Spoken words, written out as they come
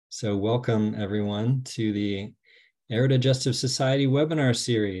So welcome everyone to the Aerodigestive Society webinar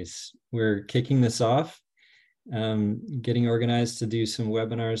series. We're kicking this off, getting organized to do some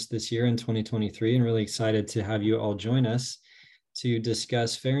webinars this year in 2023, and really excited to have you all join us to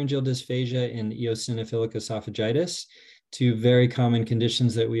discuss pharyngeal dysphagia and eosinophilic esophagitis, two very common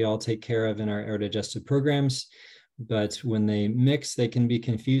conditions that we all take care of in our aerodigestive programs. But when they mix, they can be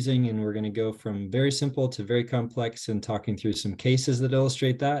confusing, and we're going to go from very simple to very complex and talking through some cases that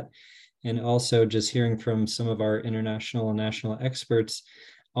illustrate that, and also just hearing from some of our international and national experts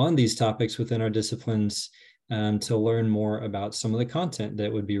on these topics within our disciplines to learn more about some of the content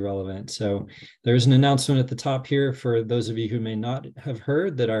that would be relevant. So there's an announcement at the top here for those of you who may not have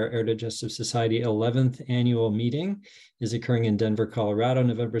heard that our Aerodigestive Society 11th annual meeting is occurring in Denver, Colorado,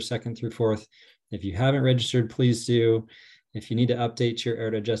 November 2nd through 4th. If you haven't registered, please do. If you need to update your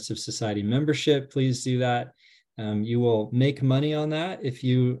Aerodigestive Society membership, please do that. You will make money on that if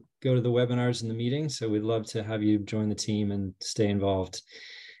you go to the webinars and the meetings. So we'd love to have you join the team and stay involved.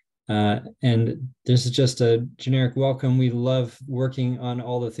 And this is just a generic welcome. We love working on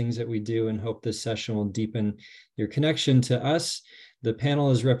all the things that we do and hope this session will deepen your connection to us. The panel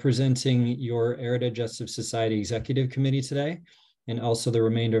is representing your Aerodigestive Society Executive Committee today, and also the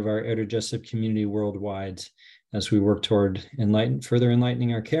remainder of our aerodigestive community worldwide as we work toward further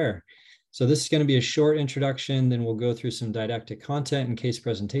enlightening our care. So this is going to be a short introduction, then we'll go through some didactic content and case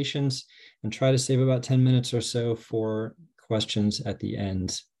presentations and try to save about 10 minutes or so for questions at the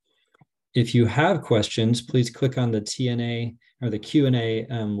end. If you have questions, please click on the TNA or the Q&A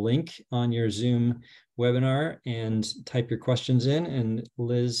link on your Zoom webinar and type your questions in, and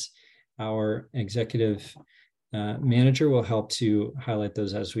Liz, our executive manager, will help to highlight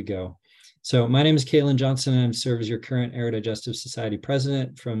those as we go. So my name is Caitlin Johnson, and I serve as your current Aerodigestive Society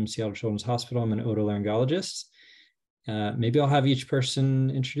president from Seattle Children's Hospital. I'm an otolaryngologist. Maybe I'll have each person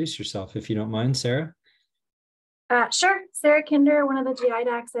introduce yourself, if you don't mind. Sarah? Sure. Sarah Kinder, one of the GI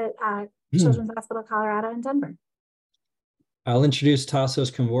docs at Children's Hospital, Colorado in Denver. I'll introduce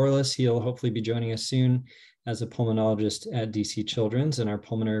Tassos Kamborlis. He'll hopefully be joining us soon as a pulmonologist at DC Children's and our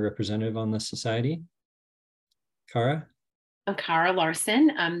pulmonary representative on the society. Kara? I'm Kara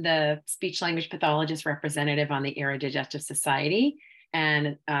Larson. I'm the speech-language pathologist representative on the Aerodigestive Society,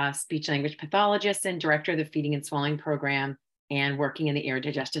 and speech-language pathologist and director of the Feeding and Swallowing Program, and working in the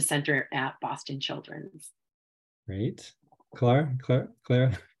Aerodigestive Center at Boston Children's. Great. Claire?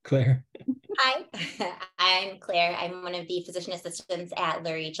 Hi, I'm Claire. I'm one of the physician assistants at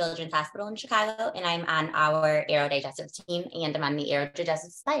Lurie Children's Hospital in Chicago, and I'm on our aerodigestive team, and I'm on the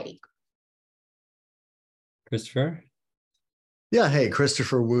Aerodigestive Society. Christopher? Yeah, hey,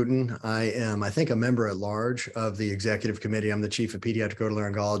 Christopher Wooten. I am, I think, a member at large of the executive committee. I'm the chief of pediatric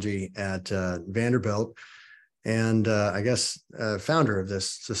otolaryngology at Vanderbilt, and I guess founder of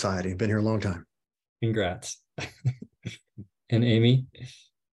this society. Been here a long time. Congrats. And Amy?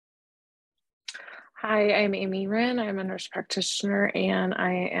 Hi, I'm Amy Wren. I'm a nurse practitioner, and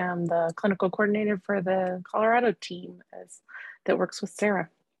I am the clinical coordinator for the Colorado team that works with Sarah.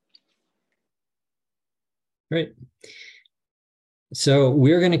 Great. So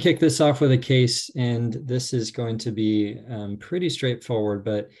we're going to kick this off with a case, and this is going to be pretty straightforward,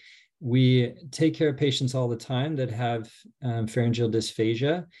 but we take care of patients all the time that have pharyngeal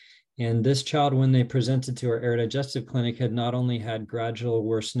dysphagia. And this child, when they presented to our aerodigestive clinic, had not only had gradual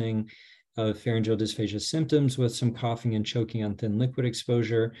worsening of pharyngeal dysphagia symptoms with some coughing and choking on thin liquid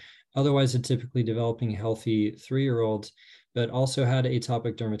exposure, otherwise a typically developing healthy 3-year-old, but also had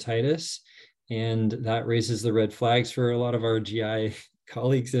atopic dermatitis. And that raises the red flags for a lot of our GI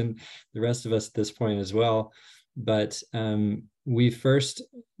colleagues and the rest of us at this point as well. But we first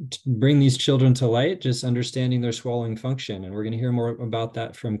bring these children to light, just understanding their swallowing function. And we're going to hear more about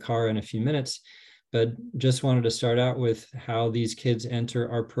that from Kara in a few minutes. But just wanted to start out with how these kids enter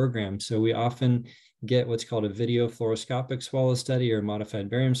our program. So we often get what's called a video fluoroscopic swallow study or modified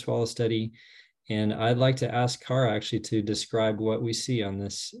barium swallow study. And I'd like to ask Kara actually to describe what we see on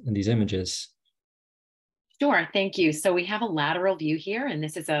in these images. Sure, thank you. So we have a lateral view here, and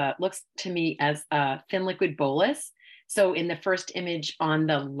this is looks to me as a thin liquid bolus. So in the first image on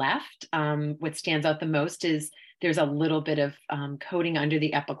the left, what stands out the most is there's a little bit of coating under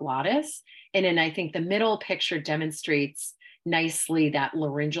the epiglottis. And then I think the middle picture demonstrates nicely that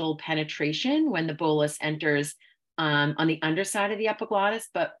laryngeal penetration when the bolus enters on the underside of the epiglottis,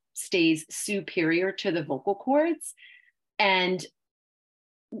 but stays superior to the vocal cords. And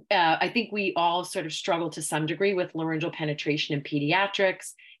I think we all sort of struggle to some degree with laryngeal penetration in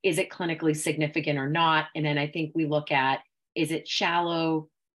pediatrics. Is it clinically significant or not? And then I think we look at, is it shallow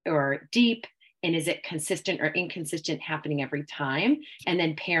or deep? and is it consistent or inconsistent happening every time? And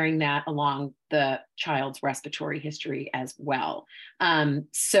then pairing that along the child's respiratory history as well.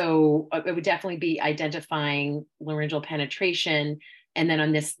 So it would definitely be identifying laryngeal penetration. And then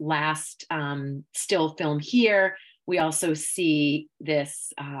on this last still film here, we also see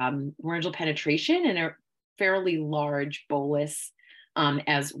this laryngeal penetration in a fairly large bolus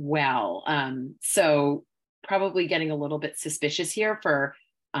as well. So probably getting a little bit suspicious here for,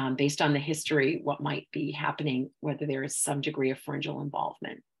 based on the history, what might be happening, whether there is some degree of pharyngeal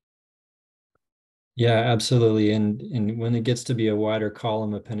involvement. Yeah, absolutely. And when it gets to be a wider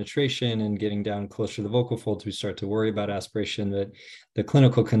column of penetration and getting down closer to the vocal folds, we start to worry about aspiration. That the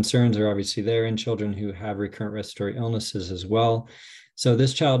clinical concerns are obviously there in children who have recurrent respiratory illnesses as well. So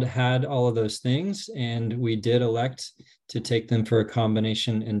this child had all of those things, and we did elect to take them for a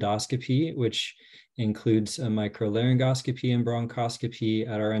combination endoscopy, which includes a microlaryngoscopy and bronchoscopy.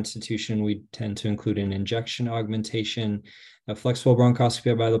 At our institution, we tend to include an injection augmentation, a flexible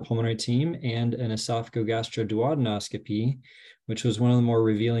bronchoscopy by the pulmonary team, and an esophagogastroduodenoscopy, which was one of the more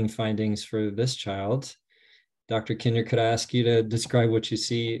revealing findings for this child. Dr. Kinder, could I ask you to describe what you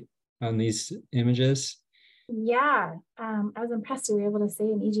see on these images? Yeah, I was impressed you were able to say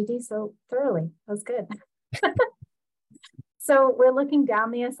an EGD so thoroughly. That was good. So we're looking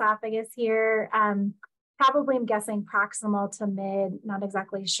down the esophagus here. Probably, I'm guessing proximal to mid, not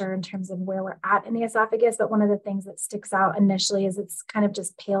exactly sure in terms of where we're at in the esophagus, but one of the things that sticks out initially is it's kind of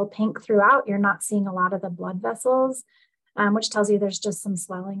just pale pink throughout. You're not seeing a lot of the blood vessels, which tells you there's just some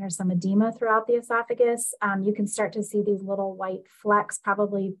swelling or some edema throughout the esophagus. You can start to see these little white flecks,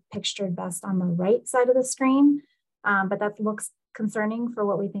 probably pictured best on the right side of the screen, but that looks concerning for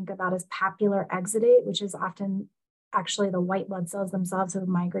what we think about as papular exudate, which is often actually the white blood cells themselves have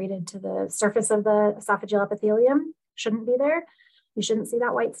migrated to the surface of the esophageal epithelium. Shouldn't be there. You shouldn't see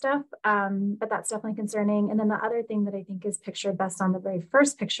that white stuff, but that's definitely concerning. And then the other thing that I think is pictured best on the very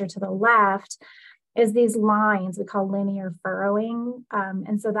first picture to the left is these lines we call linear furrowing.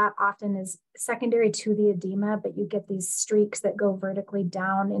 And so that often is secondary to the edema, but you get these streaks that go vertically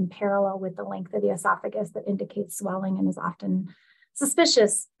down in parallel with the length of the esophagus that indicates swelling and is often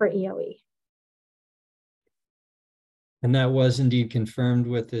suspicious for EOE. And that was indeed confirmed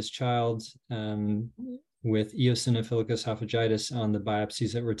with this child with eosinophilic esophagitis on the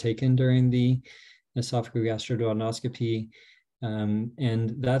biopsies that were taken during the esophagogastroduodenoscopy.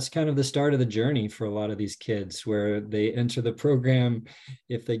 And that's kind of the start of the journey for a lot of these kids, where they enter the program.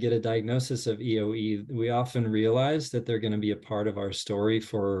 If they get a diagnosis of EOE, we often realize that they're going to be a part of our story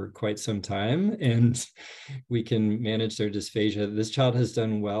for quite some time, and we can manage their dysphagia. This child has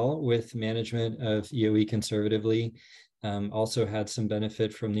done well with management of EOE conservatively, also had some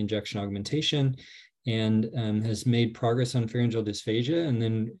benefit from the injection augmentation, and has made progress on pharyngeal dysphagia. And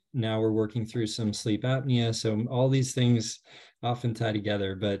then now we're working through some sleep apnea. So all these things often tie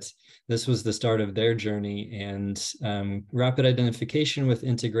together, but this was the start of their journey. And rapid identification with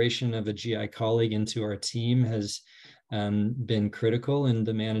integration of a GI colleague into our team has been critical in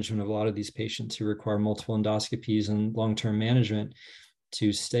the management of a lot of these patients who require multiple endoscopies and long-term management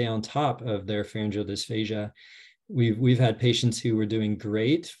to stay on top of their pharyngeal dysphagia. We've had patients who were doing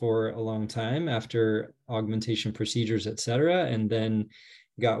great for a long time after augmentation procedures, et cetera, and then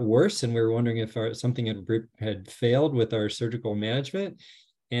got worse. And we were wondering if something had failed with our surgical management.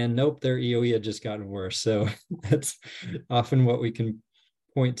 And nope, their EOE had just gotten worse. So that's often what we can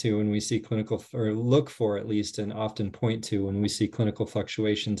point to when we see clinical, or look for at least, and often point to when we see clinical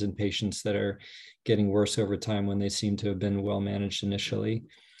fluctuations in patients that are getting worse over time when they seem to have been well managed initially.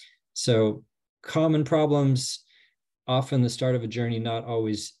 So common problems, often the start of a journey, not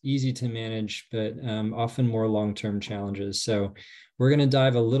always easy to manage, but often more long-term challenges. So we're going to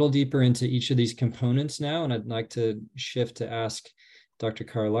dive a little deeper into each of these components now, and I'd like to shift to ask Dr.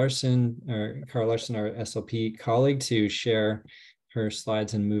 Cara Larson, our SLP colleague, to share her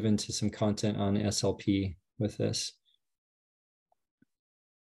slides and move into some content on SLP with this.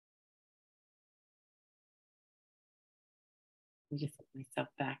 Just put myself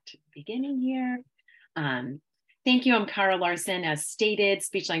back to the beginning here. Thank you. I'm Cara Larson, as stated,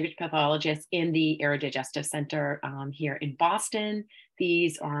 speech-language pathologist in the Aerodigestive Center here in Boston.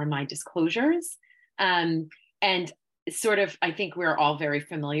 These are my disclosures. And sort of, I think we're all very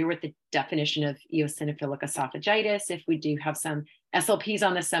familiar with the definition of eosinophilic esophagitis. If we do have some SLPs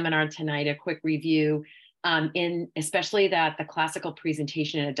on the seminar tonight, a quick review, especially that the classical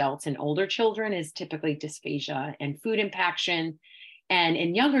presentation in adults and older children is typically dysphagia and food impaction. And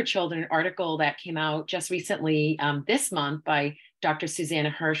in younger children, an article that came out just recently this month by Dr. Susanna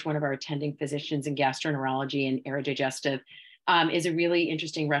Hirsch, one of our attending physicians in gastroenterology and aerodigestive, is a really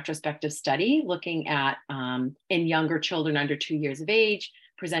interesting retrospective study looking at in younger children under 2 years of age,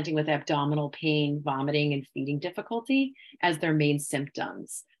 presenting with abdominal pain, vomiting, and feeding difficulty as their main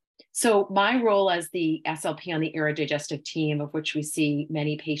symptoms. So my role as the SLP on the aerodigestive team, of which we see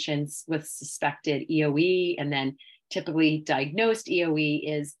many patients with suspected EOE and then typically diagnosed EOE,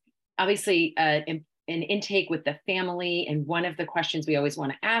 is obviously an intake with the family. And one of the questions we always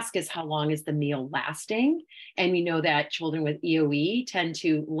want to ask is, how long is the meal lasting? And we know that children with EOE tend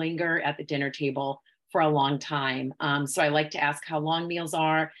to linger at the dinner table for a long time. So I like to ask how long meals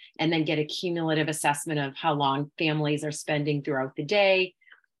are, and then get a cumulative assessment of how long families are spending throughout the day.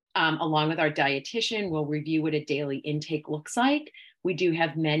 Along with our dietitian, we'll review what a daily intake looks like. We do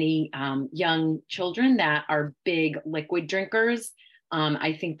have many young children that are big liquid drinkers.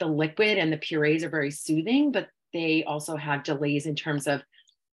 I think the liquid and the purees are very soothing, but they also have delays in terms of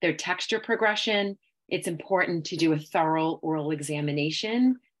their texture progression. It's important to do a thorough oral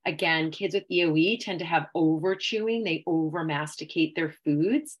examination. Again, kids with EOE tend to have over chewing. They over masticate their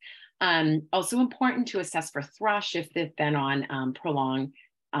foods. Also important to assess for thrush if they've been on prolonged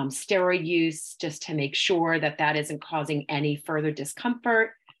steroid use, just to make sure that that isn't causing any further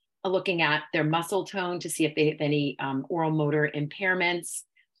discomfort. Looking at their muscle tone to see if they have any oral motor impairments.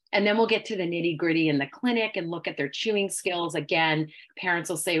 And then we'll get to the nitty gritty in the clinic and look at their chewing skills. Again, parents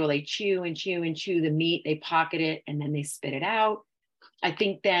will say, well, they chew and chew and chew the meat, they pocket it, and then they spit it out. I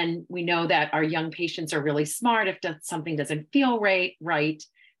think then we know that our young patients are really smart. If something doesn't feel right,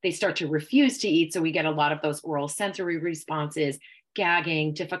 they start to refuse to eat. So we get a lot of those oral sensory responses,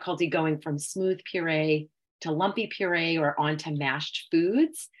 gagging, difficulty going from smooth puree to lumpy puree or onto mashed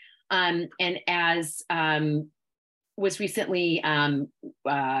foods. And as was recently kind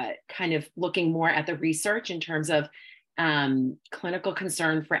of looking more at the research in terms of clinical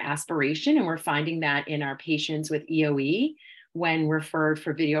concern for aspiration, and we're finding that in our patients with EOE, when referred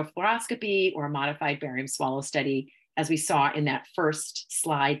for video fluoroscopy or a modified barium swallow study, as we saw in that first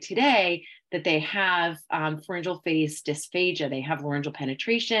slide today, that they have pharyngeal phase dysphagia, they have laryngeal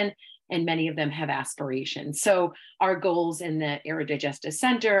penetration, and many of them have aspiration. So our goals in the Aerodigestive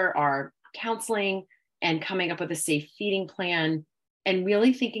Center are counseling and coming up with a safe feeding plan, and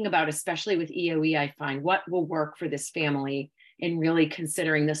really thinking about, especially with EOE, I find what will work for this family, and really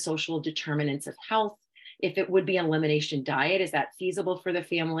considering the social determinants of health. If it would be an elimination diet, is that feasible for the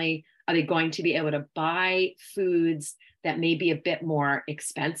family? Are they going to be able to buy foods that may be a bit more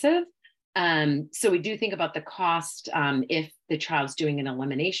expensive? So we do think about the cost if the child's doing an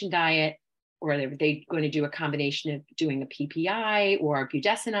elimination diet, or are they going to do a combination of doing a PPI or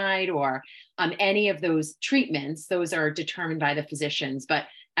budesonide or any of those treatments. Those are determined by the physicians. But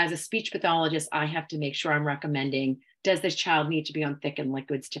as a speech pathologist, I have to make sure I'm recommending, does this child need to be on thickened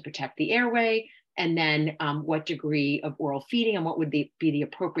liquids to protect the airway? And then what degree of oral feeding, and what would be the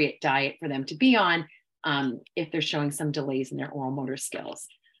appropriate diet for them to be on if they're showing some delays in their oral motor skills.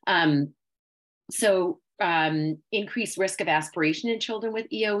 So increased risk of aspiration in children with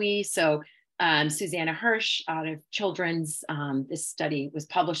EOE. So Susanna Hirsch out of Children's, this study was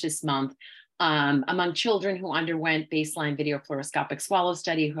published this month, among children who underwent baseline video fluoroscopic swallow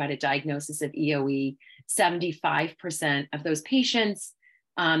study who had a diagnosis of EOE, 75% of those patients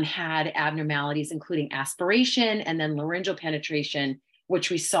had abnormalities, including aspiration and then laryngeal penetration, which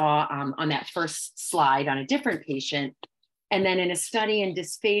we saw on that first slide on a different patient. And then in a study in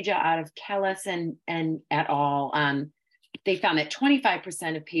dysphagia out of Kellis and et al., they found that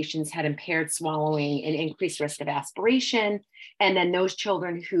 25% of patients had impaired swallowing and increased risk of aspiration. And then those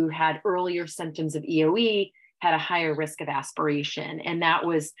children who had earlier symptoms of EOE had a higher risk of aspiration. And that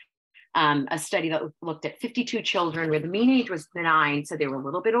was a study that looked at 52 children where the mean age was 9, so they were a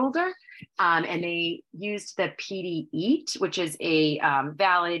little bit older. And they used the PD EAT, which is a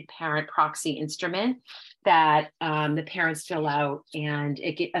valid parent proxy instrument that the parents fill out, and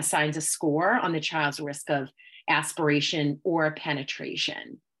it assigns a score on the child's risk of aspiration or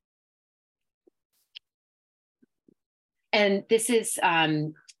penetration. And this is,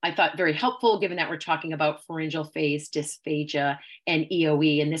 I thought, very helpful, given that we're talking about pharyngeal phase dysphagia and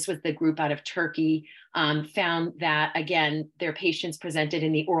EOE. And this was the group out of Turkey, found that, again, their patients presented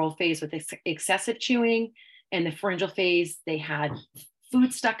in the oral phase with excessive chewing. In the pharyngeal phase, they had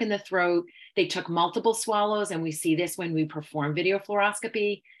food stuck in the throat. They took multiple swallows, and we see this when we perform video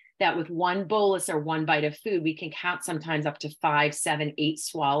fluoroscopy, that with one bolus or one bite of food, we can count sometimes up to 5, 7, 8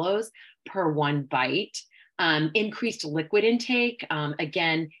 swallows per one bite. Increased liquid intake,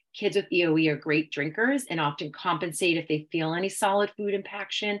 again, kids with EOE are great drinkers and often compensate if they feel any solid food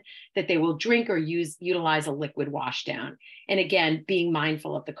impaction, that they will drink or utilize a liquid wash down. And again, being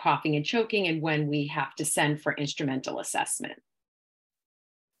mindful of the coughing and choking and when we have to send for instrumental assessment.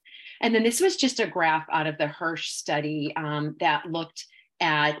 And then this was just a graph out of the Hirsch study that looked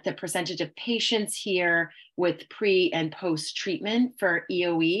at the percentage of patients here with pre and post treatment for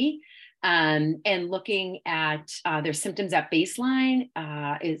EOE. And looking at their symptoms at baseline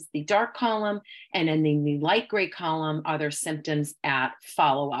is the dark column, and then the light gray column are their symptoms at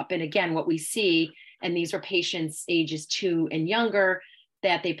follow-up. And again, what we see, and these were patients ages 2 and younger,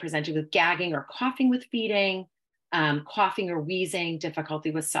 that they presented with gagging or coughing with feeding, coughing or wheezing,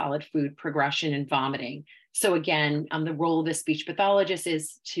 difficulty with solid food, progression, and vomiting. So again, the role of the speech pathologist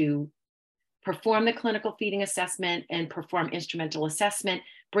is to perform the clinical feeding assessment and perform instrumental assessment,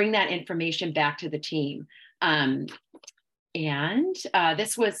 bring that information back to the team.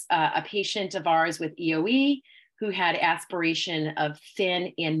 This was a patient of ours with EOE who had aspiration of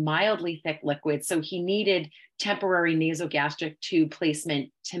thin and mildly thick liquids. So he needed temporary nasogastric tube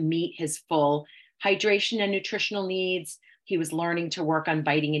placement to meet his full hydration and nutritional needs. He was learning to work on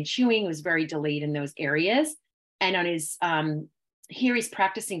biting and chewing, was very delayed in those areas. And on his, here he's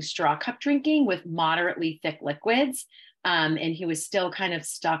practicing straw cup drinking with moderately thick liquids. And he was still kind of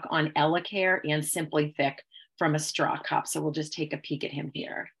stuck on Elecare and Simply Thick from a straw cup. So we'll just take a peek at him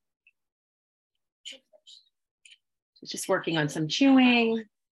here. So just working on some chewing.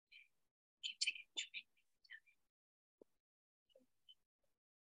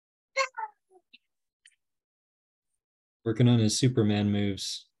 Working on his Superman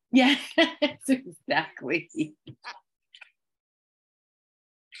moves. Yeah, exactly.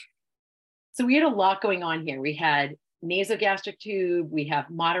 So we had a lot going on here. We had nasogastric tube, we have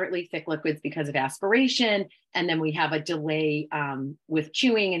moderately thick liquids because of aspiration, and then we have a delay with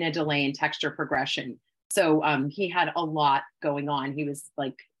chewing and a delay in texture progression. So he had a lot going on. He was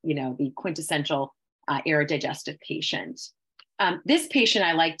like, you know, the quintessential aerodigestive patient. This patient,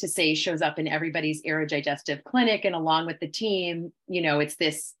 I like to say, shows up in everybody's aerodigestive clinic, and along with the team, you know, it's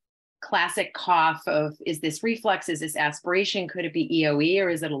this classic cough of, is this reflux? Is this aspiration? Could it be EOE, or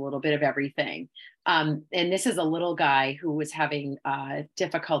is it a little bit of everything? And this is a little guy who was having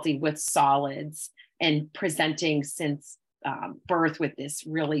difficulty with solids and presenting since birth with this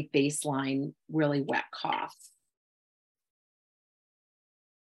really baseline, really wet cough.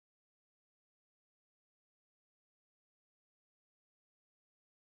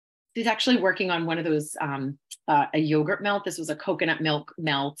 He's actually working on one of those, a yogurt melt. This was a coconut milk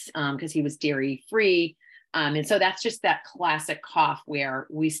melt because he was dairy free. And so that's just that classic cough where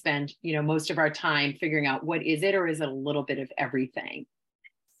we spend, you know, most of our time figuring out what is it, or is it a little bit of everything?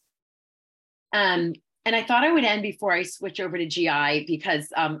 And I thought I would end before I switch over to GI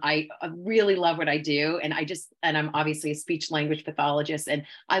because I really love what I do. And I'm obviously a speech language pathologist, and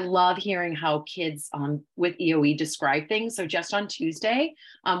I love hearing how kids with EOE describe things. So just on Tuesday,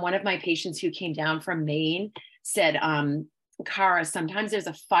 one of my patients who came down from Maine said, Cara, sometimes there's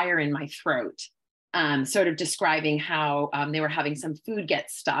a fire in my throat, sort of describing how they were having some food get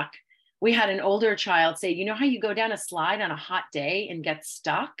stuck. We had an older child say, you know how you go down a slide on a hot day and get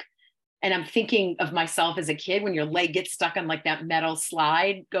stuck? And I'm thinking of myself as a kid when your leg gets stuck on like that metal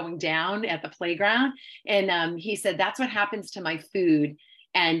slide going down at the playground. And he said, that's what happens to my food.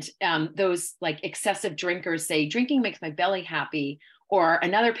 And those like excessive drinkers say, drinking makes my belly happy. Or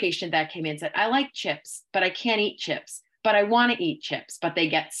another patient that came in said, I like chips, but I can't eat chips, but I want to eat chips, but they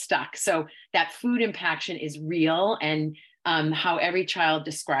get stuck. So that food impaction is real. And how every child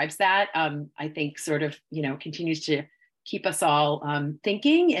describes that, I think sort of, you know, continues to keep us all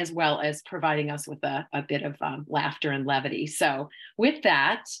thinking, as well as providing us with a bit of laughter and levity. So with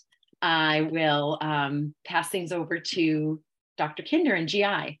that, I will pass things over to Dr. Kinder in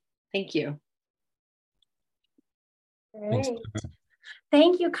GI. Thank you. Great.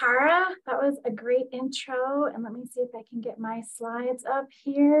 Thank you, Cara. That was a great intro. And let me see if I can get my slides up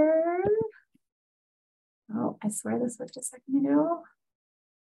here. Oh, I swear this was just a second ago.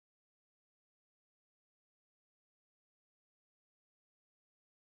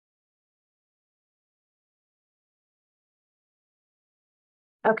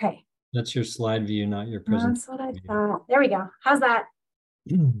 Okay. That's your slide view, not your presentation. That's what I thought. There we go. How's that?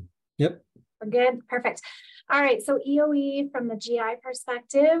 Yep. We're good. Perfect. All right. So EOE from the GI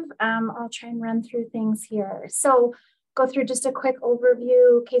perspective, I'll try and run through things here. So go through just a quick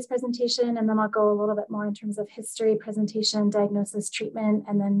overview, case presentation, and then I'll go a little bit more in terms of history, presentation, diagnosis, treatment,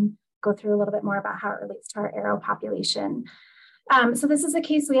 and then go through a little bit more about how it relates to our aero population. So this is a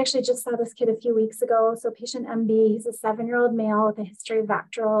case, we actually just saw this kid a few weeks ago. So patient MB, he's a 7-year-old male with a history of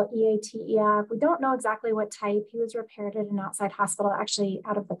Vactral, EATEF. We don't know exactly what type. He was repaired at an outside hospital, actually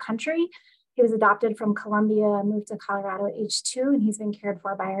out of the country. He was adopted from Colombia, moved to Colorado at age 2, and he's been cared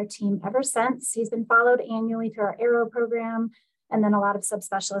for by our team ever since. He's been followed annually through our AERO program, and then a lot of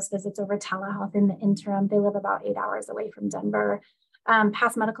subspecialist visits over telehealth in the interim. They live about 8 hours away from Denver.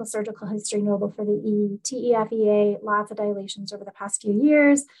 Past medical surgical history notable for the TEFEA, lots of dilations over the past few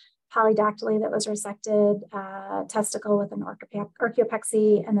years, polydactyly that was resected, testicle with an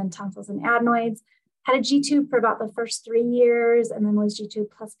orchiopexy, and then tonsils and adenoids. Had a G-tube for about the first 3 years, and then was G-tube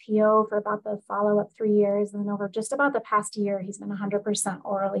plus PO for about the follow-up 3 years. And then over just about the past year, he's been 100%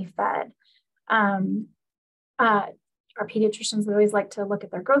 orally fed. Our pediatricians, we always like to look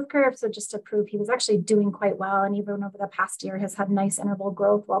at their growth curve. So just to prove he was actually doing quite well. And even over the past year has had nice interval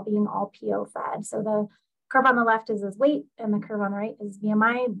growth while being all PO fed. So the curve on the left is his weight and the curve on the right is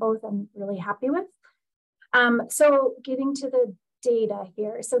BMI. Both I'm really happy with. So getting to the data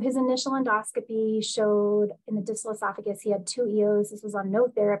here. So his initial endoscopy showed in the distal esophagus, he had 2 EOs. This was on no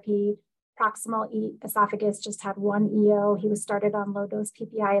therapy. Proximal esophagus just had 1 EO. He was started on low dose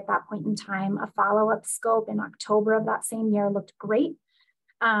PPI at that point in time. A follow-up scope in October of that same year looked great.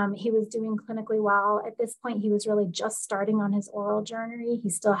 He was doing clinically well. At this point, he was really just starting on his oral journey. He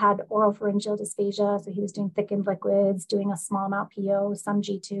still had oral pharyngeal dysphagia. So he was doing thickened liquids, doing a small amount PO, some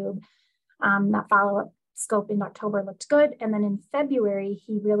G-tube. That follow-up scope in October looked good. And then in February,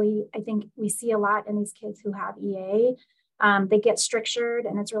 he really, I think we see a lot in these kids who have EA. They get strictured,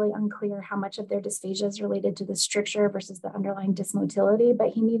 and it's really unclear how much of their dysphagia is related to the stricture versus the underlying dysmotility, but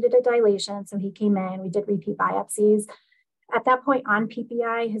he needed a dilation. So he came in, we did repeat biopsies. At that point on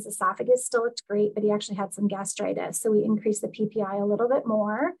PPI, his esophagus still looked great, but he actually had some gastritis. So we increased the PPI a little bit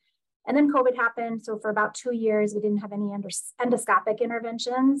more. And then COVID happened. So for about 2 years, we didn't have any endoscopic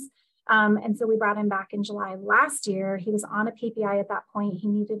interventions. And so we brought him back in July last year. He was on a PPI at that point. He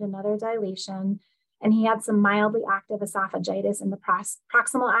needed another dilation. And he had some mildly active esophagitis in the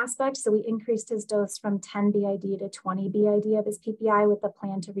proximal aspect. So we increased his dose from 10 BID to 20 BID of his PPI with the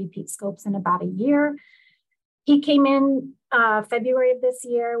plan to repeat scopes in about a year. He came in February of this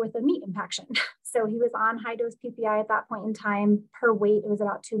year with a meat impaction. So he was on high dose PPI at that point in time. Per weight, it was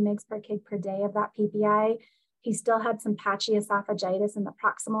about 2 mg per kg per day of that PPI. He still had some patchy esophagitis in the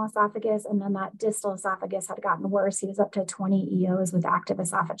proximal esophagus, and then that distal esophagus had gotten worse. He was up to 20 EOs with active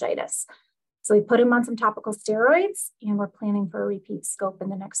esophagitis. So we put him on some topical steroids, and we're planning for a repeat scope in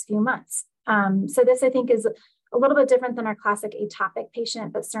the next few months. So this, I think, is a little bit different than our classic atopic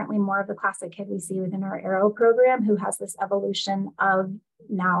patient, but certainly more of the classic kid we see within our AERO program who has this evolution of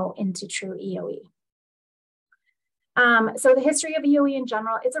now into true EOE. So the history of EOE in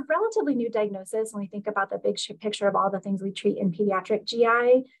general, it's a relatively new diagnosis when we think about the big picture of all the things we treat in pediatric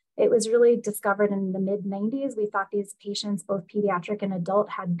GI. It was really discovered in the mid-90s. We thought these patients, both pediatric and adult,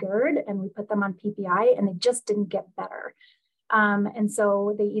 had GERD, and we put them on PPI, and they just didn't get better. And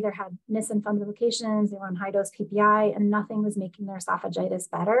so they either had Nissen fungifications, they were on high-dose PPI, and nothing was making their esophagitis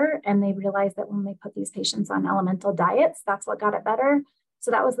better. And they realized that when they put these patients on elemental diets, that's what got it better.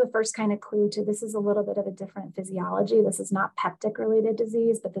 So that was the first kind of clue to this is a little bit of a different physiology. This is not peptic-related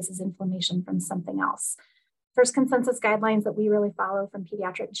disease, but this is inflammation from something else. First consensus guidelines that we really follow from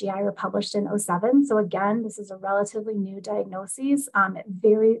pediatric GI were published in 2007. So again, this is a relatively new diagnosis,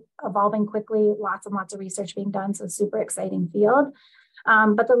 very evolving quickly, lots and lots of research being done. So super exciting field.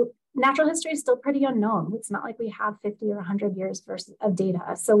 But the natural history is still pretty unknown. It's not like we have 50 or 100 years of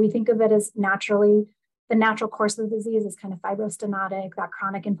data. So we think of it as naturally, the natural course of the disease is kind of fibrostenotic. That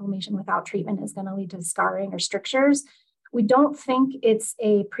chronic inflammation without treatment is going to lead to scarring or strictures. We don't think it's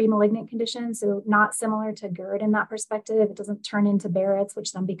a pre-malignant condition, so not similar to GERD in that perspective. It doesn't turn into Barrett's,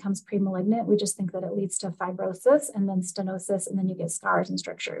 which then becomes pre-malignant. We just think that it leads to fibrosis and then stenosis, and then you get scars and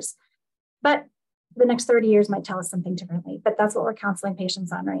strictures. But the next 30 years might tell us something differently, but that's what we're counseling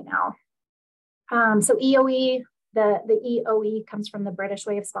patients on right now. So EOE, the EOE comes from the British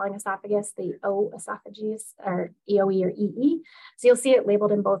way of spelling esophagus, the O esophagus, or EOE or EE. So you'll see it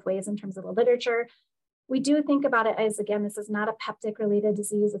labeled in both ways in terms of the literature. We do think about it as, again, this is not a peptic-related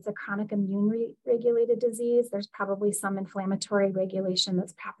disease. It's a chronic immune-regulated disease. There's probably some inflammatory regulation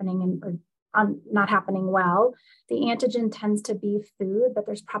that's happening or not happening well. The antigen tends to be food, but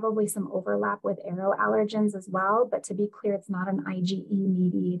there's probably some overlap with aero allergens as well. But to be clear, it's not an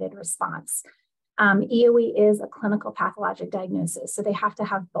IgE-mediated response. EOE is a clinical pathologic diagnosis. So they have to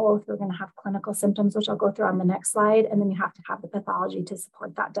have both. We're going to have clinical symptoms, which I'll go through on the next slide. And then you have to have the pathology to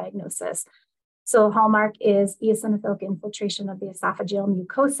support that diagnosis. So hallmark is eosinophilic infiltration of the esophageal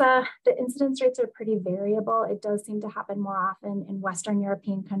mucosa. The incidence rates are pretty variable. It does seem to happen more often in Western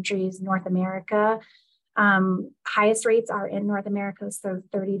European countries, North America. Highest rates are in North America, so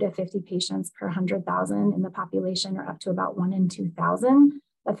 30 to 50 patients per 100,000 in the population, or up to about 1 in 2,000.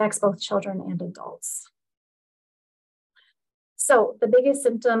 Affects both children and adults. So the biggest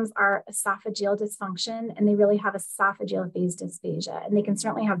symptoms are esophageal dysfunction, and they really have esophageal phase dysphagia. And they can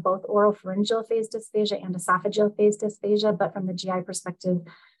certainly have both oropharyngeal phase dysphagia and esophageal phase dysphagia, but from the GI perspective,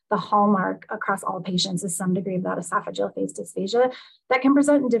 the hallmark across all patients is some degree of that esophageal phase dysphagia that can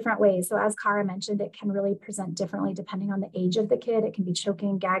present in different ways. So as Cara mentioned, it can really present differently depending on the age of the kid. It can be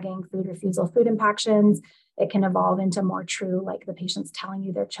choking, gagging, food refusal, food impactions. It can evolve into more true, like the patient's telling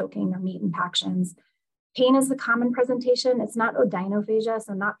you they're choking or meat impactions. Pain is the common presentation. It's not odynophagia,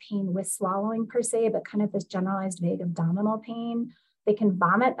 so not pain with swallowing per se, but kind of this generalized vague abdominal pain. They can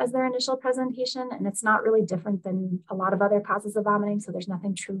vomit as their initial presentation, and it's not really different than a lot of other causes of vomiting, so there's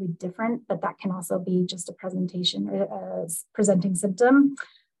nothing truly different, but that can also be just a presentation or a presenting symptom.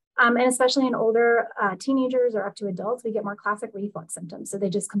 And especially in older teenagers or up to adults, we get more classic reflux symptoms. So they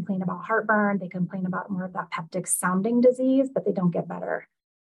just complain about heartburn, they complain about more of that peptic sounding disease, but they don't get better.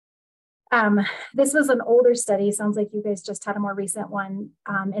 This was an older study. Sounds like you guys just had a more recent one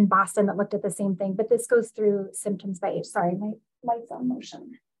in Boston that looked at the same thing, but this goes through symptoms by age. Sorry, my light's on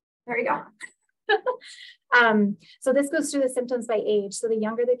motion. There you go. So this goes through the symptoms by age. So the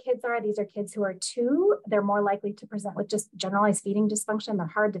younger the kids are, these are kids who are 2, they're more likely to present with just generalized feeding dysfunction. They're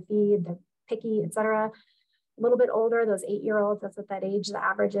hard to feed, they're picky, etc. A little bit older, those 8-year-olds, that's what that age, the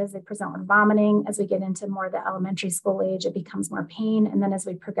average is, they present with vomiting. As we get into more the elementary school age, it becomes more pain. And then as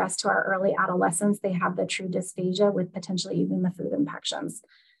we progress to our early adolescence, they have the true dysphagia with potentially even the food impactions.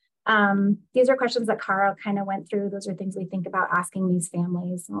 These are questions that Cara kind of went through. Those are things we think about asking these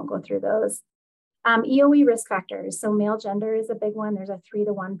families, and we'll go through those. EOE risk factors. So male gender is a big one. There's a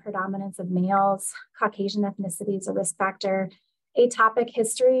 3-to-1 predominance of males. Caucasian ethnicity is a risk factor. Atopic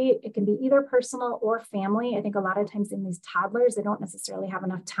history, it can be either personal or family. I think a lot of times in these toddlers, they don't necessarily have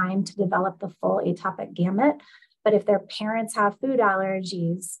enough time to develop the full atopic gamut. But if their parents have food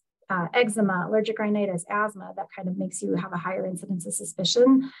allergies, eczema, allergic rhinitis, asthma, that kind of makes you have a higher incidence of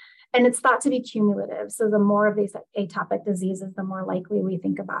suspicion. And it's thought to be cumulative. So the more of these atopic diseases, the more likely we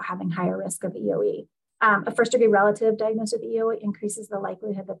think about having higher risk of EOE. A first degree relative diagnosed with EOE increases the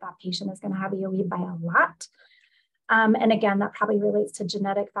likelihood that that patient is going to have EOE by a lot. And again, that probably relates to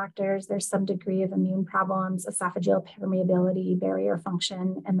genetic factors. There's some degree of immune problems, esophageal permeability, barrier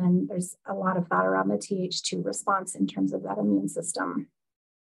function, and then there's a lot of thought around the Th2 response in terms of that immune system.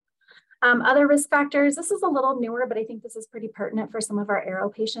 Other risk factors, this is a little newer, but I think this is pretty pertinent for some of our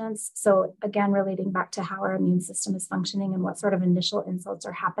ARO patients. So again, relating back to how our immune system is functioning and what sort of initial insults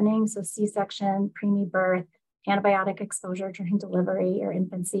are happening. So C-section, preemie birth, antibiotic exposure during delivery or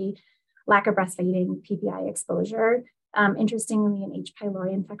infancy, lack of breastfeeding, PPI exposure. Interestingly, an H.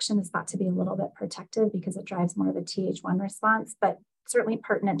 pylori infection is thought to be a little bit protective because it drives more of a Th1 response, but certainly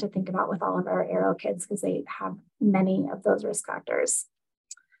pertinent to think about with all of our ARO kids because they have many of those risk factors.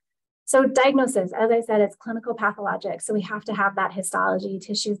 So diagnosis, as I said, it's clinical pathologic. So we have to have that histology,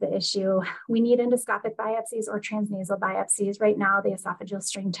 tissue's the issue. We need endoscopic biopsies or transnasal biopsies. Right now, the esophageal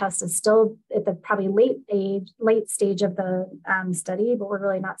string test is still at the probably late stage of the study, but we're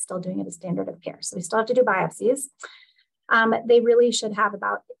really not still doing it as standard of care. So we still have to do biopsies. They really should have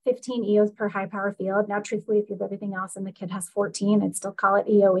about 15 EOs per high power field. Now, truthfully, if you have everything else and the kid has 14, I'd still call it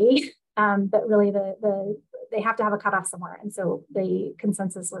EOE. But really they have to have a cutoff somewhere. And so the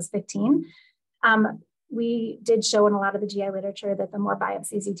consensus was 15. We did show in a lot of the GI literature that the more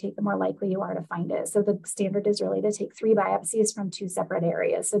biopsies you take, the more likely you are to find it. So the standard is really to take 3 biopsies from 2 separate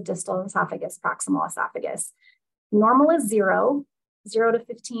areas. So distal esophagus, proximal esophagus. Normal is 0. 0 to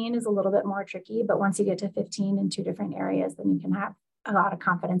 15 is a little bit more tricky, but once you get to 15 in 2 different areas, then you can have a lot of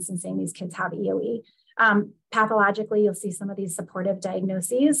confidence in saying these kids have EOE. Pathologically, you'll see some of these supportive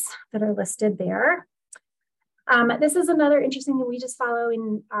diagnoses that are listed there. This is another interesting thing we just follow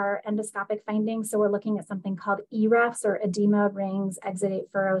in our endoscopic findings. So we're looking at something called EREFs or edema, rings,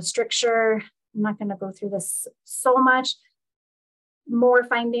 exudate, furrows, stricture. I'm not going to go through this so much. More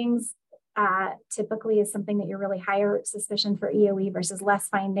findings typically is something that you're really higher suspicion for EOE versus less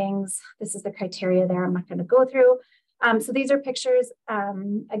findings. This is the criteria there. I'm not going to go through. So these are pictures,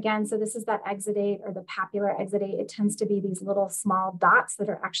 again, so this is that exudate or the papular exudate. It tends to be these little small dots that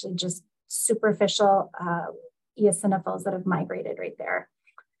are actually just superficial eosinophils that have migrated right there.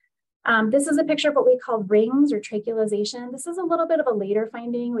 This is a picture of what we call rings or trachealization. This is a little bit of a later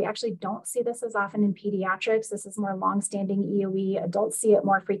finding. We actually don't see this as often in pediatrics. This is more longstanding EOE. Adults see it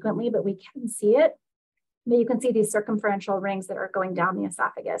more frequently, but we can see it. But you can see these circumferential rings that are going down the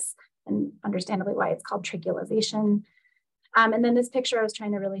esophagus, and understandably why it's called trachealization. And then this picture, I was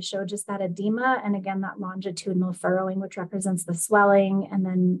trying to really show just that edema, and again, that longitudinal furrowing, which represents the swelling, and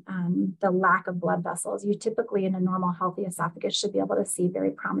then the lack of blood vessels. You typically, in a normal, healthy esophagus, should be able to see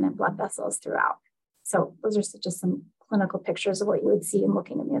very prominent blood vessels throughout. So those are just some clinical pictures of what you would see in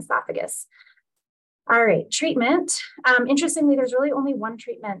looking in the esophagus. All right, treatment. Interestingly, there's really only one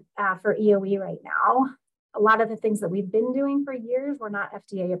treatment for EOE right now. A lot of the things that we've been doing for years were not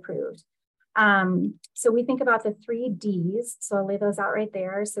FDA approved. So we think about the 3 Ds. So I'll lay those out right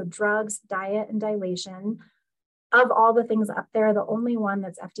there. So drugs, diet, and dilation. Of all the things up there, the only one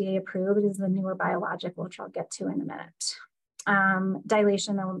that's FDA approved is the newer biologic, which I'll get to in a minute.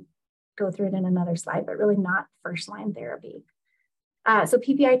 Dilation, I'll go through it in another slide, but really not first line therapy. So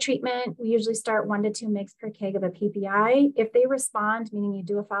PPI treatment, we usually start 1 to 2 mg per kg of a PPI. If they respond, meaning you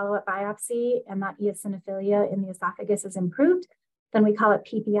do a follow-up biopsy and that eosinophilia in the esophagus is improved, then we call it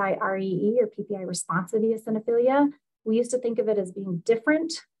PPI-REE or PPI responsive eosinophilia. We used to think of it as being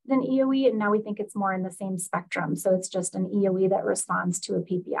different than EOE, and now we think it's more in the same spectrum. So it's just an EOE that responds to a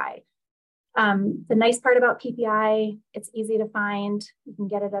PPI. The nice part about PPI, it's easy to find. You can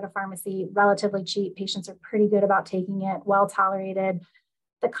get it at a pharmacy, relatively cheap. Patients are pretty good about taking it, well tolerated.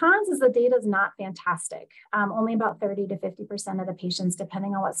 The cons is the data is not fantastic. Only about 30 to 50% of the patients,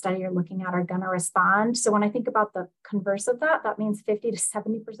 depending on what study you're looking at, are going to respond. So when I think about the converse of that, that means 50 to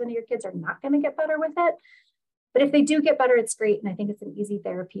 70% of your kids are not going to get better with it. But if they do get better, it's great. And I think it's an easy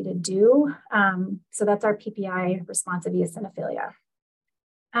therapy to do. So that's our PPI responsive eosinophilia.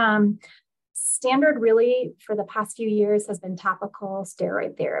 Standard really for the past few years has been topical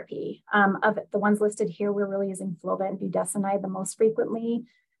steroid therapy. Of the ones listed here, we're really using Flova and budesonide the most frequently.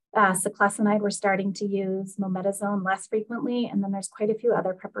 Ciclesinide we're starting to use, mometasone less frequently, and then there's quite a few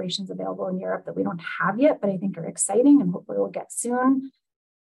other preparations available in Europe that we don't have yet, but I think are exciting and hopefully we'll get soon.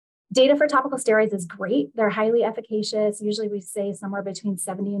 Data for topical steroids is great. They're highly efficacious. Usually we say somewhere between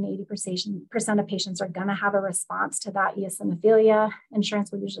 70 and 80% of patients are gonna have a response to that eosinophilia.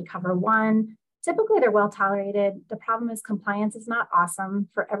 Insurance will usually cover 1. Typically they're well tolerated. The problem is compliance is not awesome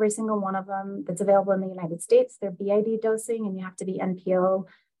for every single one of them that's available in the United States. They're BID dosing and you have to be NPO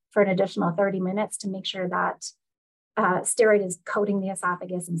for an additional 30 minutes to make sure that steroid is coating the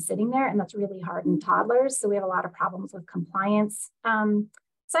esophagus and sitting there. And that's really hard in toddlers. So we have a lot of problems with compliance.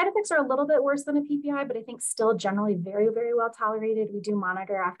 Side effects are a little bit worse than a PPI, but I think still generally very, very well tolerated. We do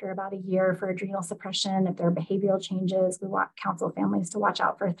monitor after about a year for adrenal suppression. If there are behavioral changes, we counsel families to watch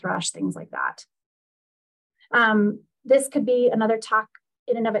out for thrush, things like that. This could be another talk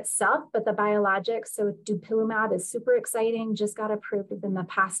in and of itself, but the biologics, so dupilumab is super exciting, just got approved within the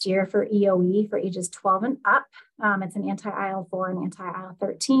past year for EOE for ages 12 and up. It's an anti-IL-4 and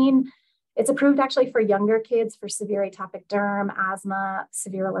anti-IL-13. It's approved actually for younger kids for severe atopic derm, asthma,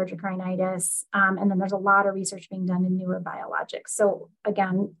 severe allergic rhinitis. And then there's a lot of research being done in newer biologics. So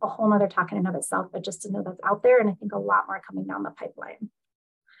again, a whole nother talk in and of itself, but just to know that's out there. And I think a lot more coming down the pipeline.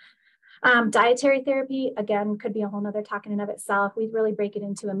 Dietary therapy, again, could be a whole nother talk in and of itself. We really break it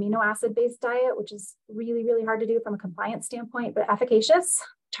into amino acid-based diet, which is really, really hard to do from a compliance standpoint, but efficacious.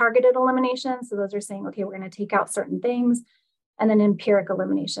 Targeted elimination. So those are saying, okay, we're going to take out certain things. And then empiric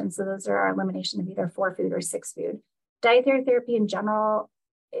elimination. So those are our elimination of either 4 food or 6 food. Dietary therapy in general,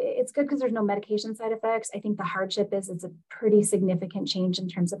 it's good because there's no medication side effects. I think the hardship is it's a pretty significant change in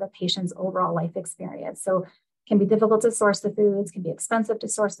terms of a patient's overall life experience. So it can be difficult to source the foods, can be expensive to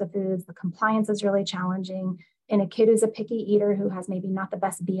source the foods. The compliance is really challenging. In a kid who's a picky eater who has maybe not the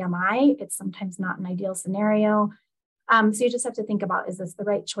best BMI, it's sometimes not an ideal scenario. So you just have to think about, is this the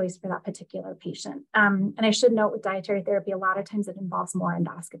right choice for that particular patient? And I should note with dietary therapy, a lot of times it involves more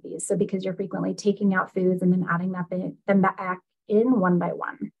endoscopies. So because you're frequently taking out foods and then adding them back in one by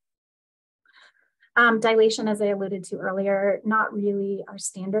one. Dilation, as I alluded to earlier, not really our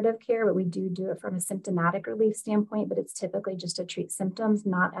standard of care, but we do it from a symptomatic relief standpoint, but it's typically just to treat symptoms,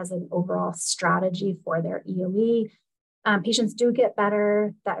 not as an overall strategy for their EOE. Patients do get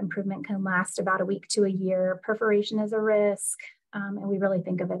better. That improvement can last about a week to a year. Perforation is a risk. And we really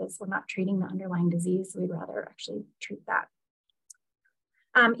think of it as we're not treating the underlying disease. So we'd rather actually treat that.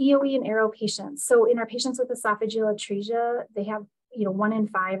 EOE and ARO patients. So in our patients with esophageal atresia, they have, 1 in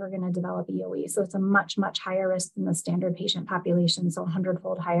 5 are going to develop EOE. So it's a much, much higher risk than the standard patient population. So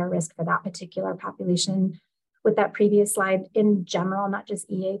 100-fold higher risk for that particular population. with that previous slide, in general, not just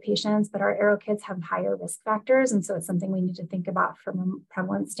EA patients, but our Aero kids have higher risk factors. And so it's something we need to think about from a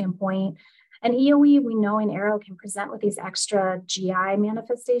prevalence standpoint. And EOE, we know in Aero can present with these extra GI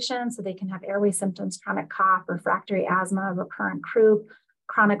manifestations. So they can have airway symptoms, chronic cough, refractory asthma, recurrent croup,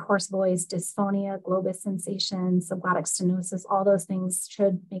 chronic hoarse voice, dysphonia, globus sensation, subglottic stenosis. All those things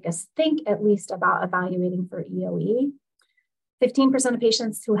should make us think at least about evaluating for EOE. 15% of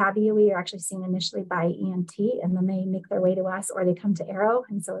patients who have EOE are actually seen initially by ENT, and then they make their way to us or they come to Aero.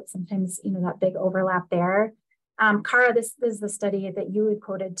 And so it's sometimes, that big overlap there. Cara, this is the study that you had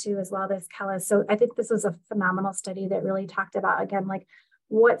quoted to as well as Kellis. So I think this was a phenomenal study that really talked about, again, like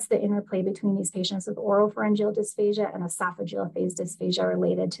what's the interplay between these patients with oropharyngeal dysphagia and esophageal phase dysphagia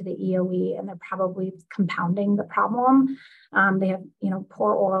related to the EOE, and they're probably compounding the problem. They have,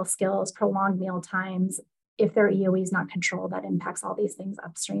 poor oral skills, prolonged meal times. If their EOE is not controlled, that impacts all these things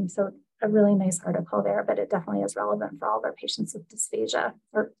upstream. So a really nice article there, but it definitely is relevant for all of our patients with dysphagia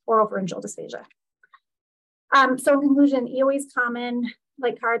or oropharyngeal dysphagia. So in conclusion, EOE is common,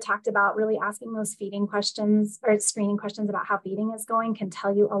 like Cara talked about, really asking those feeding questions or screening questions about how feeding is going can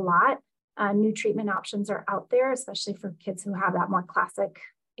tell you a lot. New treatment options are out there, especially for kids who have that more classic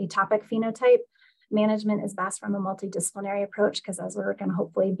atopic phenotype. Management is best from a multidisciplinary approach because, as we're going to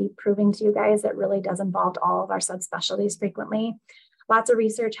hopefully be proving to you guys, it really does involve all of our subspecialties frequently. Lots of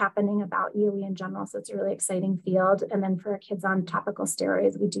research happening about EOE in general, so it's a really exciting field. And then for kids on topical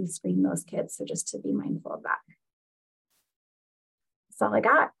steroids, we do screen those kids, so just to be mindful of that. That's all I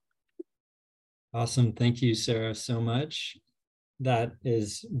got. Awesome. Thank you, Sarah, so much. That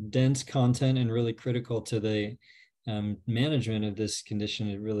is dense content and really critical to the management of this condition.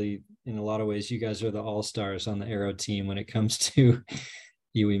 It really, in a lot of ways, you guys are the all-stars on the Aero team when it comes to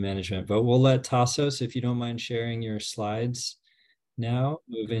EOE management. But we'll let Tassos, if you don't mind sharing your slides now,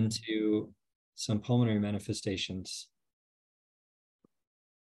 move into some pulmonary manifestations.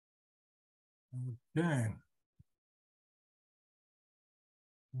 Okay.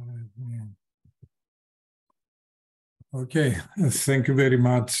 Okay, thank you very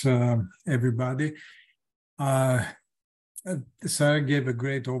much, everybody. Sarah gave a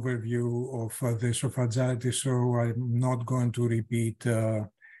great overview of the esophagitis, so I'm not going to repeat the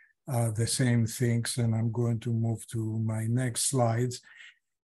same things, and I'm going to move to my next slides.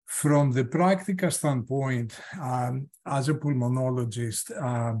 From the practical standpoint, as a pulmonologist,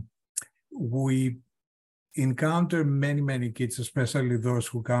 we encounter many kids, especially those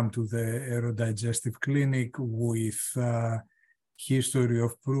who come to the aerodigestive clinic with history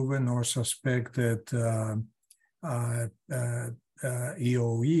of proven or suspected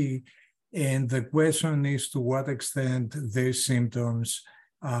EOE. And the question is to what extent their symptoms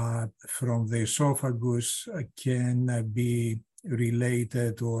from the esophagus can be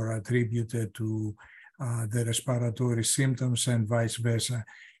related or attributed to the respiratory symptoms and vice versa.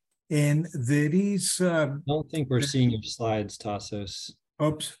 And there is... I don't think we're seeing your slides, Tassos.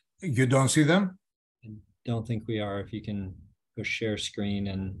 Oops, you don't see them? I don't think we are. If you can go share screen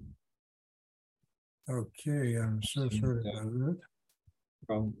and... Okay, I'm so sorry about that.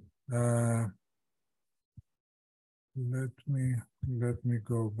 Problem. Let me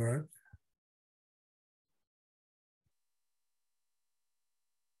go back.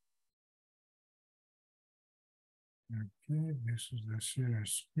 Okay, this is the share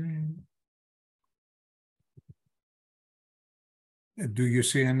screen. Do you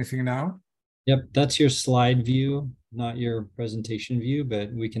see anything now? Yep, that's your slide view, not your presentation view,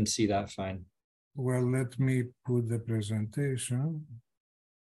 but we can see that fine. Well, let me put the presentation.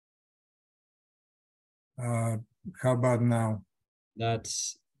 How about now?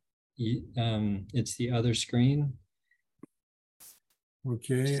 That's, it's the other screen.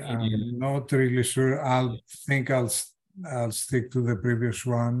 Okay, I'm not really sure. I'll stick to the previous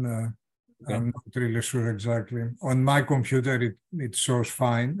one. Okay. I'm not really sure exactly. On my computer, it shows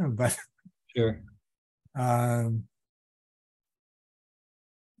fine, but sure. Okay.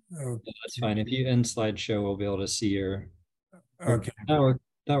 Yeah, that's fine. If you end slideshow, we'll be able to see your. Okay. That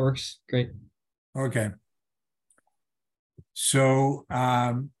works great. Okay. So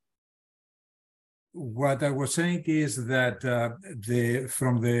what I was saying is that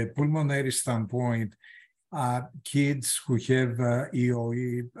from the pulmonary standpoint, kids who have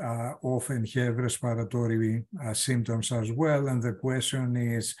EOE often have respiratory symptoms as well. And the question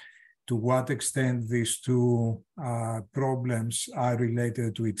is to what extent these two problems are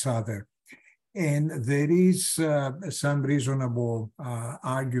related to each other. And there is some reasonable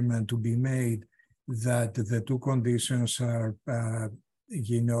argument to be made that the two conditions are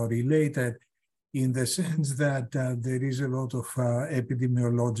related. in the sense that there is a lot of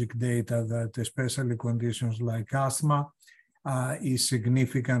epidemiologic data that especially conditions like asthma is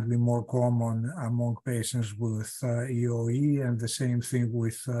significantly more common among patients with EOE, and the same thing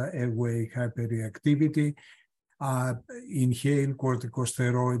with airway hyperreactivity. Inhaled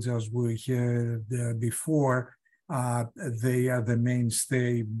corticosteroids, as we heard before, they are the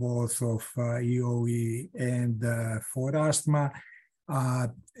mainstay both of EOE and for asthma.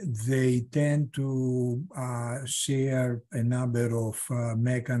 They tend to share a number of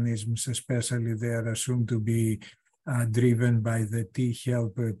mechanisms, especially they are assumed to be driven by the T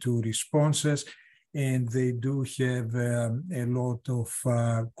helper 2 responses, and they do have a lot of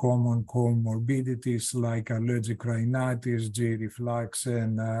common comorbidities like allergic rhinitis, G reflux,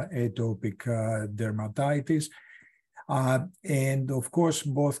 and atopic dermatitis. And of course,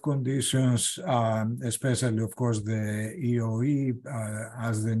 both conditions, especially of course the EOE,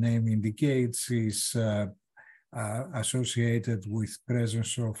 as the name indicates, is associated with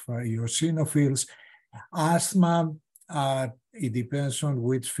presence of eosinophils. Asthma, it depends on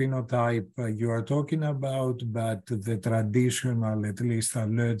which phenotype you are talking about, but the traditional, at least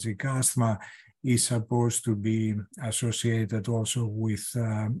allergic asthma, is supposed to be associated also with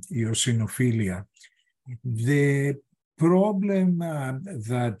eosinophilia. The problem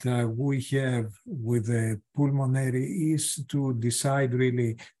that we have with the pulmonary is to decide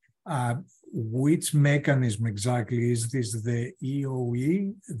really which mechanism exactly. Is this the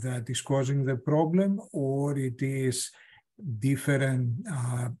EOE that is causing the problem, or it is different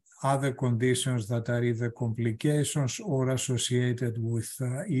other conditions that are either complications or associated with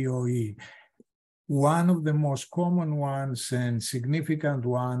EOE? One of the most common ones and significant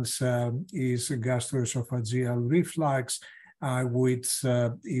ones is gastroesophageal reflux, which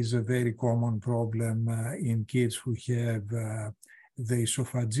is a very common problem in kids who have the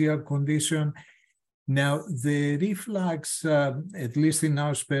esophageal condition. Now, the reflux, at least in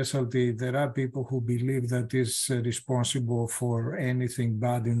our specialty, there are people who believe that is responsible for anything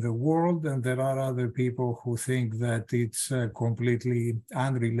bad in the world, and there are other people who think that it's completely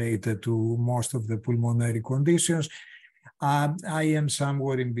unrelated to most of the pulmonary conditions. I am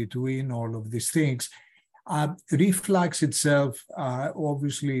somewhere in between all of these things. Reflux itself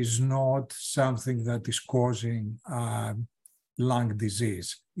obviously is not something that is causing lung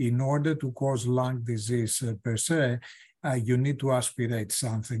disease. In order to cause lung disease per se, you need to aspirate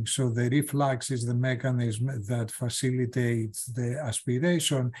something. So the reflux is the mechanism that facilitates the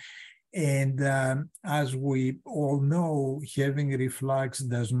aspiration. And as we all know, having reflux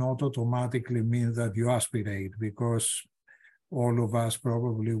does not automatically mean that you aspirate, because all of us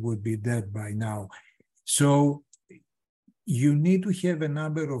probably would be dead by now. So you need to have a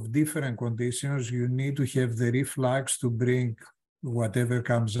number of different conditions. You need to have the reflux to bring whatever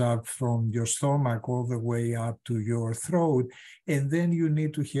comes up from your stomach all the way up to your throat. And then you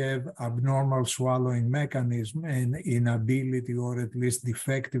need to have abnormal swallowing mechanism and inability, or at least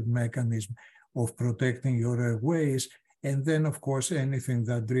defective mechanism of protecting your airways. And then, of course, anything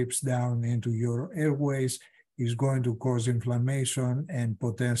that drips down into your airways is going to cause inflammation and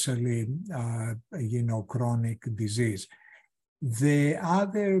potentially, chronic disease. The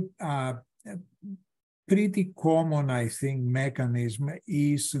other pretty common, I think, mechanism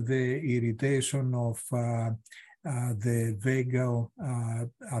is the irritation of the vagal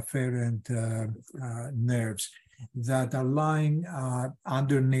afferent nerves that are lying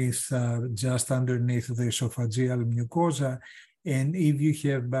underneath, just underneath the esophageal mucosa. And if you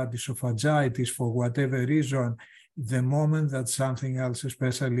have bad esophagitis for whatever reason, the moment that something else,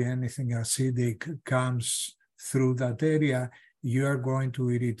 especially anything acidic, comes through that area, you are going to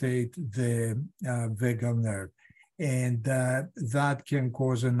irritate the vagal nerve. And that can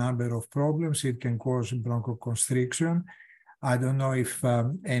cause a number of problems. It can cause bronchoconstriction. I don't know if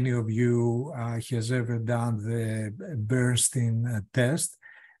any of you has ever done the Bernstein test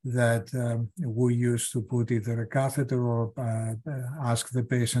that we used to put either a catheter or ask the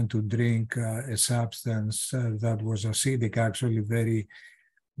patient to drink a substance that was acidic, actually very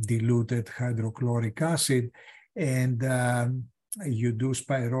diluted hydrochloric acid. And you do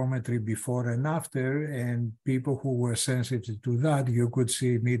spirometry before and after, and people who were sensitive to that, you could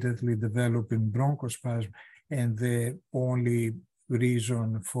see immediately developing bronchospasm. And the only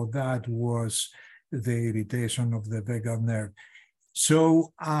reason for that was the irritation of the vagal nerve.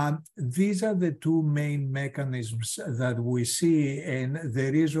 So these are the two main mechanisms that we see, and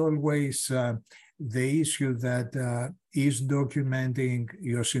there is always the issue that is documenting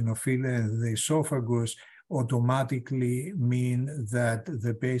eosinophilia in the esophagus automatically mean that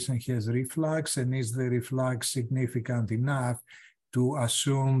the patient has reflux, and is the reflux significant enough to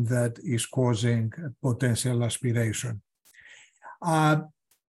assume that is causing potential aspiration.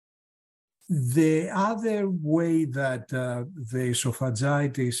 The other way that the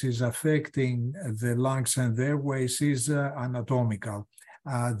esophagitis is affecting the lungs and the airways is anatomical.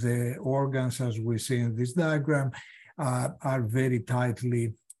 The organs, as we see in this diagram, are very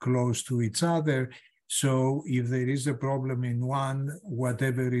tightly close to each other. So if there is a problem in one,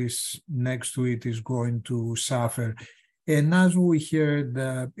 whatever is next to it is going to suffer. And as we heard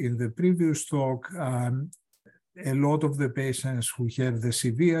in the previous talk, a lot of the patients who have the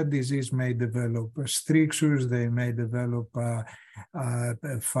severe disease may develop strictures, they may develop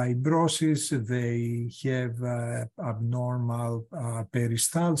fibrosis, they have abnormal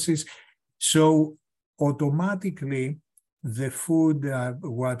peristalsis. So automatically, the food,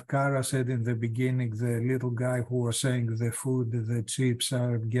 what Kara said in the beginning, the little guy who was saying the food, the chips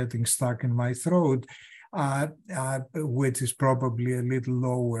are getting stuck in my throat, which is probably a little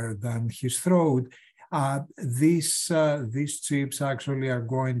lower than his throat. These chips actually are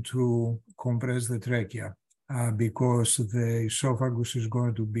going to compress the trachea because the esophagus is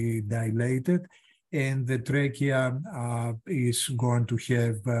going to be dilated and the trachea is going to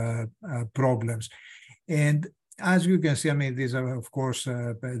have problems. And as you can see, I mean, these are, of course,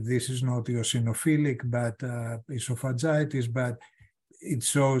 this is not eosinophilic, but esophagitis, but it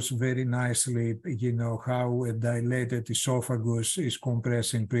shows very nicely, you know, how a dilated esophagus is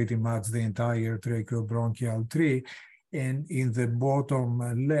compressing pretty much the entire tracheobronchial tree. And in the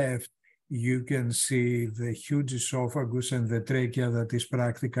bottom left, you can see the huge esophagus and the trachea that is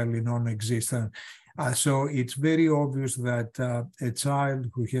practically non-existent. So it's very obvious that a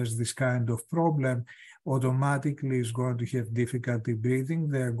child who has this kind of problem automatically is going to have difficulty breathing.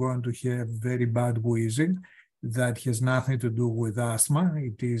 They're going to have very bad wheezing. That has nothing to do with asthma.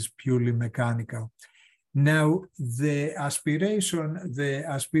 It is purely mechanical. Now, the aspiration,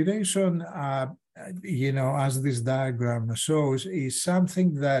 you know, as this diagram shows, is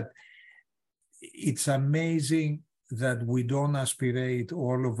something that it's amazing that we don't aspirate,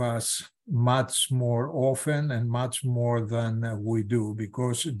 all of us, much more often and much more than we do,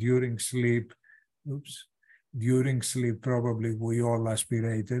 because during sleep, probably we all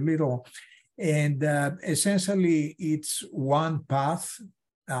aspirate a little. And essentially, it's one path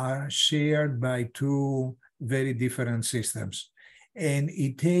shared by two very different systems. And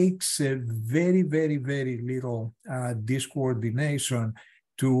it takes a very, very, very little discoordination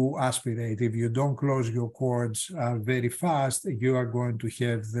to aspirate. If you don't close your cords very fast, you are going to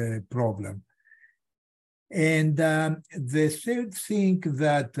have the problem. And the third thing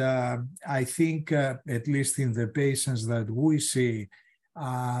that I think, at least in the patients that we see,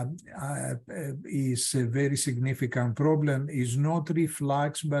 is a very significant problem is not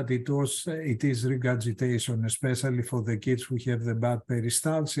reflux, but it is regurgitation, especially for the kids who have the bad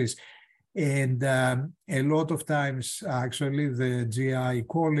peristalsis. And a lot of times, actually, the GI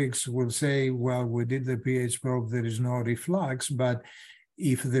colleagues will say, well, we did the pH probe, there is no reflux, but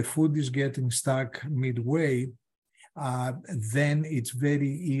if the food is getting stuck midway, then it's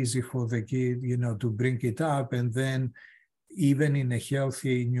very easy for the kid, you know, to bring it up. And then even in a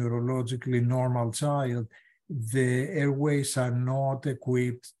healthy, neurologically normal child, the airways are not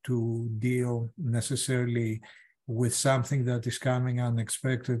equipped to deal necessarily with something that is coming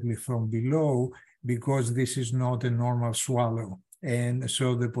unexpectedly from below, because this is not a normal swallow. And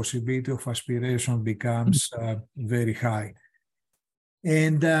so the possibility of aspiration becomes very high.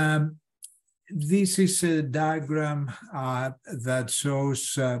 And this is a diagram that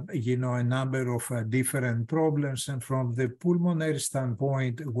shows, you know, a number of different problems. And from the pulmonary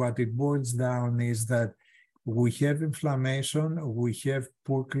standpoint, what it boils down is that we have inflammation, we have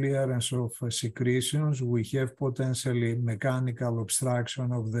poor clearance of secretions, we have potentially mechanical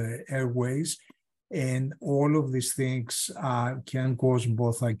obstruction of the airways, and all of these things can cause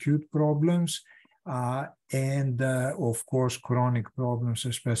both acute problems and of course, chronic problems,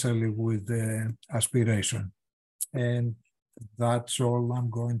 especially with the aspiration. And that's all I'm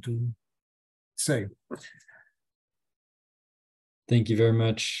going to say. Thank you very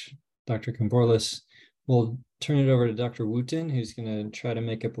much, Dr. Comporlis. We'll turn it over to Dr. Wooten, who's going to try to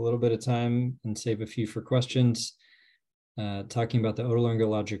make up a little bit of time and save a few for questions, talking about the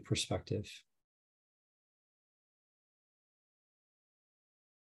otolaryngologic perspective.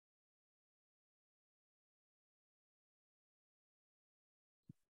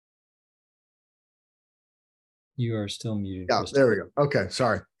 You are still muted. Yeah, there we go. Okay,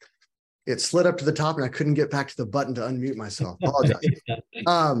 sorry. It slid up to the top and I couldn't get back to the button to unmute myself. Apologize.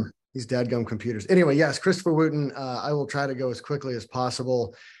 These dadgum computers. Anyway, yes, Christopher Wooten. I will try to go as quickly as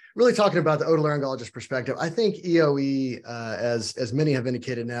possible. really talking about the otolaryngologist perspective, I think EOE, as many have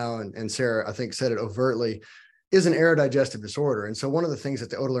indicated now, and Sarah, I think, said it overtly, is an aerodigestive disorder. And so one of the things that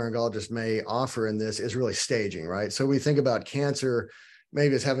the otolaryngologist may offer in this is really staging, right? So we think about cancer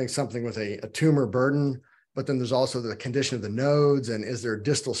maybe as having something with a tumor burden, but then there's also the condition of the nodes, and is there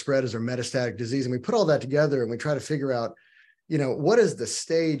distal spread, is there metastatic disease? And we put all that together and we try to figure out, what is the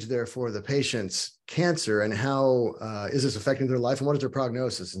stage there for the patient's cancer, and how is this affecting their life, and what is their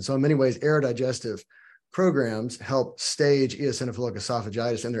prognosis? And so in many ways, aerodigestive programs help stage eosinophilic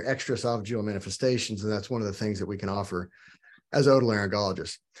esophagitis and their extraesophageal manifestations. And that's one of the things that we can offer as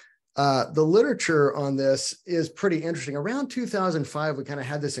otolaryngologists. The literature on this is pretty interesting. Around 2005, we kind of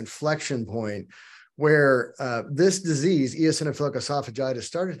had this inflection point where this disease, eosinophilic esophagitis,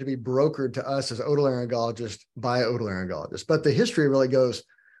 started to be brokered to us as otolaryngologists by otolaryngologists. But the history really goes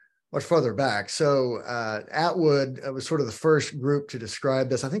much further back. So Atwood was sort of the first group to describe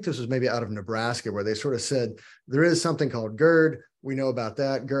this. I think this was maybe out of Nebraska, where they sort of said, there is something called GERD. We know about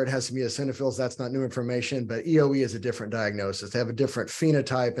that. GERD has some eosinophils. That's not new information, but EOE is a different diagnosis. They have a different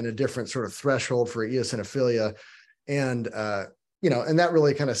phenotype and a different sort of threshold for eosinophilia. And and that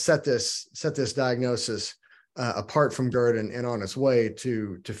really kind of set this diagnosis apart from GERD and on its way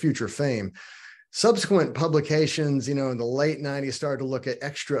to future fame. Subsequent publications, in the late 90s started to look at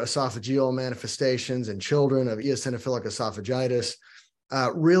extraesophageal manifestations in children of eosinophilic esophagitis.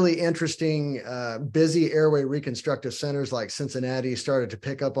 Really interesting, busy airway reconstructive centers like Cincinnati started to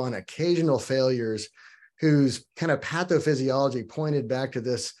pick up on occasional failures whose kind of pathophysiology pointed back to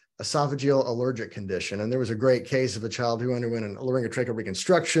this esophageal allergic condition. And there was a great case of a child who underwent a laryngotracheal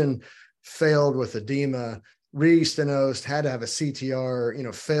reconstruction, failed with edema, re-stenosed, had to have a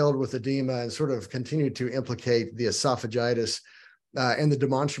CTR, failed with edema, and sort of continued to implicate the esophagitis and the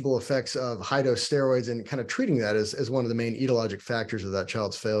demonstrable effects of high-dose steroids, and kind of treating that as one of the main etiologic factors of that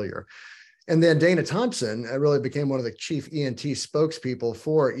child's failure. And then Dana Thompson really became one of the chief ENT spokespeople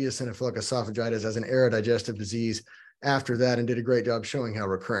for eosinophilic esophagitis as an aerodigestive disease after that, and did a great job showing how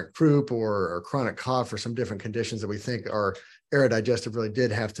recurrent croup or chronic cough or some different conditions that we think are aerodigestive really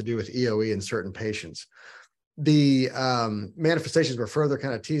did have to do with EOE in certain patients. The manifestations were further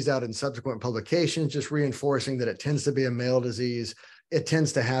kind of teased out in subsequent publications, just reinforcing that it tends to be a male disease. It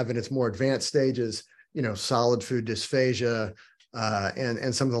tends to have in its more advanced stages, solid food dysphagia,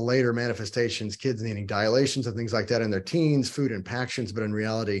 and some of the later manifestations, kids needing dilations and things like that in their teens, food impactions. But in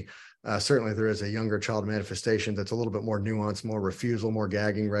reality, certainly there is a younger child manifestation that's a little bit more nuanced, more refusal, more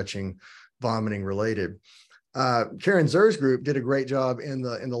gagging, retching, vomiting related. Karen Zer's group did a great job in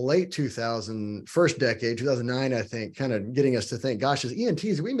the late 2000, first decade, 2009, I think, kind of getting us to think, gosh, as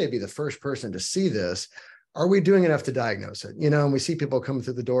ENTs, we may be the first person to see this. Are we doing enough to diagnose it? And we see people coming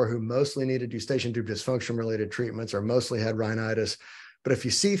through the door who mostly needed eustachian tube dysfunction related treatments or mostly had rhinitis. But if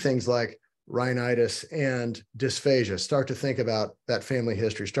you see things like rhinitis and dysphagia, start to think about that family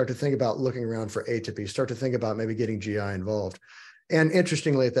history, start to think about looking around for atopy, start to think about maybe getting GI involved. And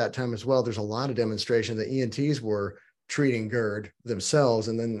interestingly, at that time as well, there's a lot of demonstration that ENTs were treating GERD themselves,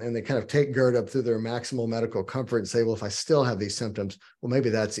 and they kind of take GERD up through their maximal medical comfort and say, well, if I still have these symptoms, well, maybe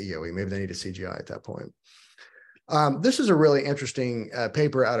that's EOE. Maybe they need a CGI at that point. This is a really interesting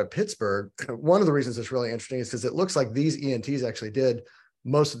paper out of Pittsburgh. One of the reasons it's really interesting is because it looks like these ENTs actually did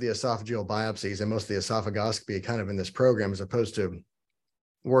most of the esophageal biopsies and most of the esophagoscopy kind of in this program, as opposed to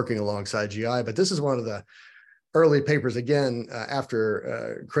working alongside GI. But this is one of the early papers, again,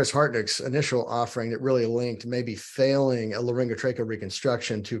 after Chris Hartnick's initial offering, that really linked maybe failing a laryngotracheal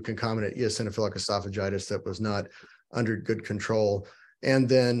reconstruction to concomitant eosinophilic esophagitis that was not under good control. And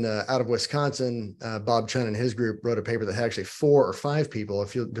then out of Wisconsin, Bob Chun and his group wrote a paper that had actually 4 or 5 people,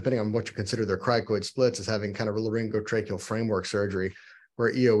 depending on what you consider their cricoid splits, as having kind of a laryngotracheal framework surgery,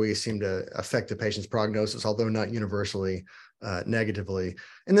 where EOE seemed to affect the patient's prognosis, although not universally negatively.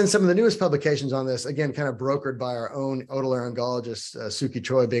 And then some of the newest publications on this, again, kind of brokered by our own otolaryngologist, Suki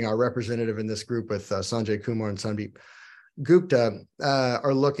Choi being our representative in this group with Sanjay Kumar and Sandeep Gupta,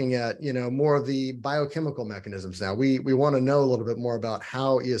 are looking at, more of the biochemical mechanisms now. We want to know a little bit more about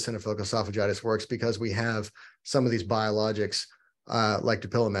how eosinophilic esophagitis works, because we have some of these biologics like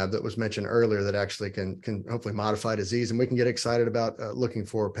dupilumab that was mentioned earlier that actually can hopefully modify disease, and we can get excited about looking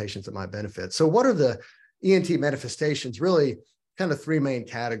for patients that might benefit. So what are the ENT manifestations? Really kind of 3 main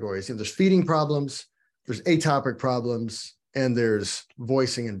categories. There's feeding problems, there's atopic problems, and there's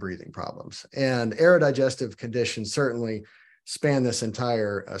voicing and breathing problems. And aerodigestive conditions certainly span this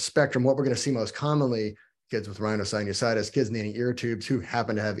entire spectrum. What we're going to see most commonly, kids with rhinosinusitis, kids needing ear tubes who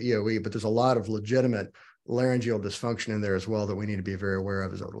happen to have EOE, but there's a lot of legitimate laryngeal dysfunction in there as well that we need to be very aware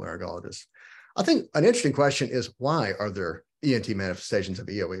of as otolaryngologists. I think an interesting question is, why are there ENT manifestations of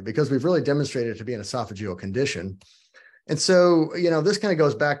EOE, because we've really demonstrated it to be an esophageal condition. And so, this kind of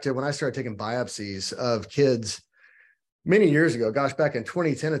goes back to when I started taking biopsies of kids many years ago, gosh, back in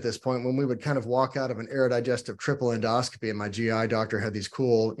 2010 at this point, when we would kind of walk out of an aerodigestive triple endoscopy, and my GI doctor had these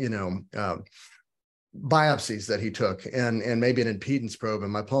cool, biopsies that he took and maybe an impedance probe.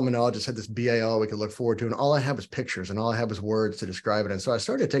 And my pulmonologist had this BAL we could look forward to. And all I had was pictures and all I had was words to describe it. And so I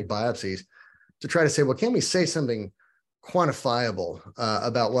started to take biopsies to try to say, well, can we say something quantifiable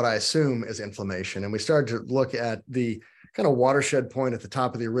about what I assume is inflammation? And we started to look at the kind of watershed point at the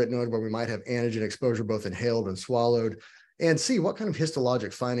top of the arytenoid where we might have antigen exposure, both inhaled and swallowed, and see what kind of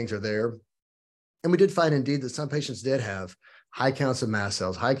histologic findings are there. And we did find indeed that some patients did have high counts of mast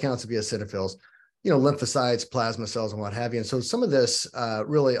cells, high counts of eosinophils, lymphocytes, plasma cells, and what have you. And so some of this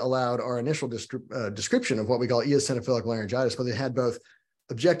really allowed our initial description of what we call eosinophilic laryngitis, where they had both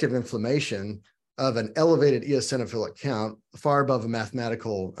objective inflammation of an elevated eosinophilic count, far above a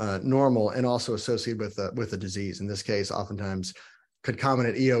mathematical normal, and also associated with a disease. In this case, oftentimes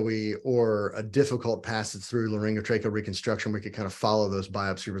concomitant EOE or a difficult passage through laryngotracheal reconstruction. We could kind of follow those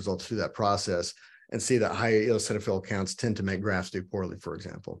biopsy results through that process and see that high eosinophil counts tend to make grafts do poorly, for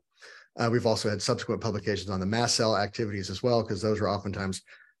example. We've also had subsequent publications on the mast cell activities as well, because those are oftentimes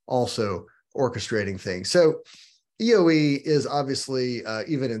also orchestrating things. So EOE is obviously,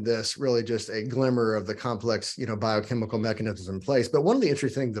 even in this, really just a glimmer of the complex, biochemical mechanisms in place. But one of the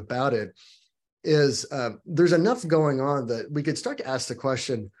interesting things about it is there's enough going on that we could start to ask the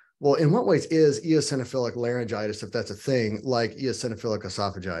question, well, in what ways is eosinophilic laryngitis, if that's a thing, like eosinophilic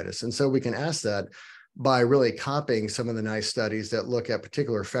esophagitis? And so we can ask that by really copying some of the nice studies that look at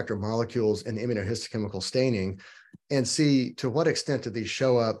particular effector molecules and immunohistochemical staining and see to what extent do these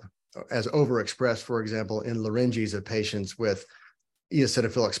show up as overexpressed, for example, in larynges of patients with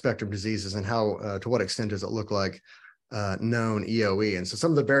eosinophilic spectrum diseases, and how, to what extent does it look like known EOE? And so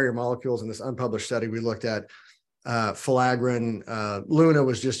some of the barrier molecules in this unpublished study, we looked at filaggrin. Luna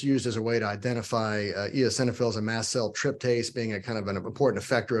was just used as a way to identify eosinophils and mast cell tryptase being a kind of an important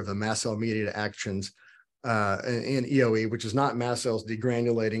effector of the mast cell mediated actions in EOE, which is not mast cells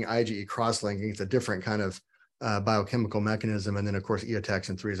degranulating IgE cross-linking. It's a different kind of biochemical mechanism. And then, of course,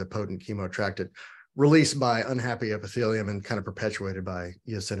 eotaxin 3 is a potent chemoattractant released by unhappy epithelium and kind of perpetuated by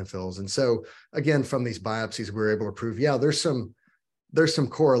eosinophils. And so, again, from these biopsies, we were able to prove, yeah, there's some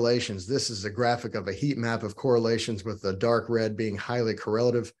correlations. This is a graphic of a heat map of correlations, with the dark red being highly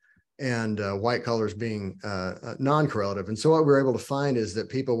correlative and white colors being non-correlative. And so what we were able to find is that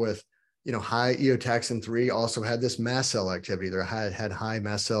people with, high eotaxin 3 also had this mast cell activity. They had high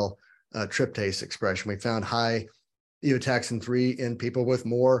mast cell tryptase expression. We found high eotaxin 3 in people with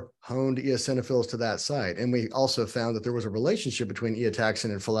more honed eosinophils to that site. And we also found that there was a relationship between eotaxin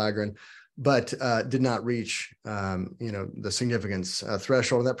and filaggrin, but did not reach, the significance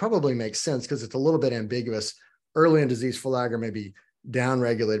threshold. And that probably makes sense because it's a little bit ambiguous. Early in disease, filaggrin may be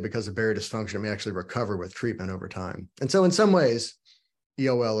downregulated because of barrier dysfunction. It may actually recover with treatment over time. And so in some ways,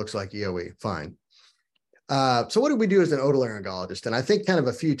 EOL looks like EOE, fine. So what do we do as an otolaryngologist? And I think kind of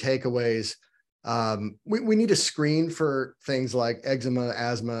a few takeaways. We need to screen for things like eczema,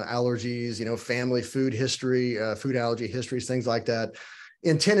 asthma, allergies, family food history, food allergy histories, things like that.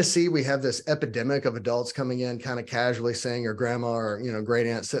 In Tennessee, we have this epidemic of adults coming in kind of casually saying, your grandma or, great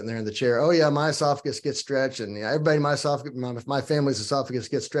aunt sitting there in the chair, oh yeah, my esophagus gets stretched. And everybody in my family's esophagus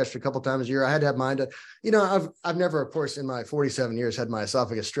gets stretched a couple times a year. I had to have mine done. I've never, of course, in my 47 years had my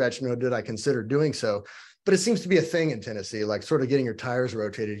esophagus stretched, nor did I consider doing so. But it seems to be a thing in Tennessee, like sort of getting your tires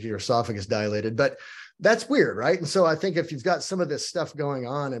rotated, your esophagus dilated. But that's weird, right? And so I think if you've got some of this stuff going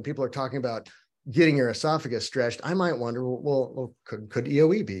on and people are talking about getting your esophagus stretched, I might wonder, well, could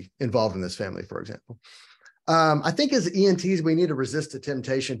EOE be involved in this family, for example? I think as ENTs, we need to resist the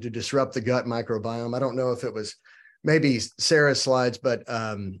temptation to disrupt the gut microbiome. I don't know if it was maybe Sarah's slides, but,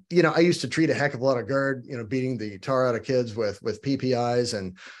 I used to treat a heck of a lot of GERD, beating the tar out of kids with PPIs,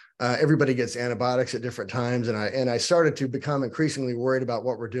 and everybody gets antibiotics at different times. And I started to become increasingly worried about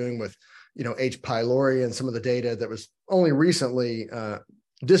what we're doing with, H. pylori and some of the data that was only recently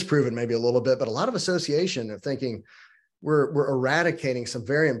disproven maybe a little bit, but a lot of association of thinking we're eradicating some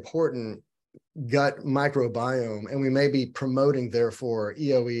very important gut microbiome, and we may be promoting, therefore,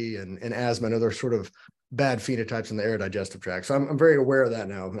 EOE and asthma and other sort of bad phenotypes in the aerodigestive tract. So I'm very aware of that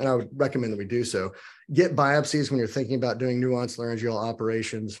now, and I would recommend that we do so. Get biopsies when you're thinking about doing nuanced laryngeal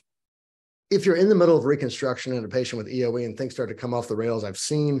operations. If you're in the middle of reconstruction in a patient with EOE and things start to come off the rails, I've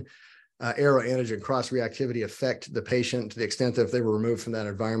seen aeroantigen cross-reactivity affect the patient to the extent that if they were removed from that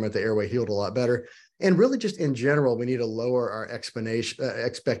environment, the airway healed a lot better. And really just in general, we need to lower our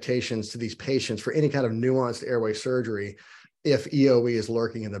expectations to these patients for any kind of nuanced airway surgery if EOE is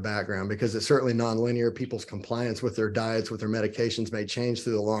lurking in the background, because it's certainly nonlinear. People's compliance with their diets, with their medications may change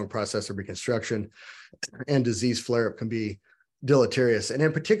through the long process of reconstruction, and disease flare-up can be deleterious. And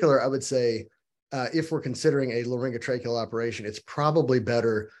in particular, I would say, if we're considering a laryngotracheal operation, it's probably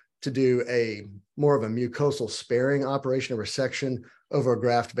better to do a more of a mucosal sparing operation, a resection over a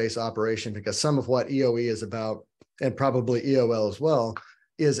graft-based operation, because some of what EOE is about, and probably EOL as well,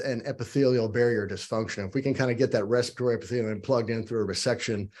 is an epithelial barrier dysfunction. If we can kind of get that respiratory epithelium plugged in through a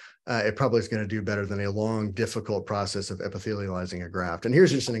resection, it probably is going to do better than a long, difficult process of epithelializing a graft. And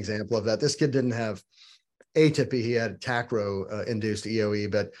here's just an example of that. This kid didn't have atypy; he had tacro-induced EOE,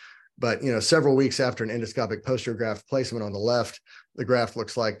 but several weeks after an endoscopic posterior graft placement on the left, the graft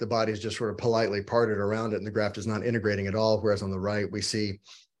looks like the body's just sort of politely parted around it, and the graft is not integrating at all. Whereas on the right, we see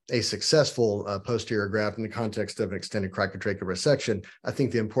a successful posterior graft in the context of an extended criciotracheal resection. I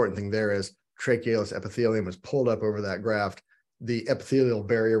think the important thing there is trachealis epithelium was pulled up over that graft. The epithelial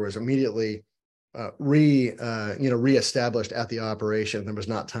barrier was immediately reestablished at the operation. There was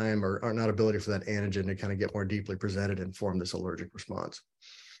not time or not ability for that antigen to kind of get more deeply presented and form this allergic response.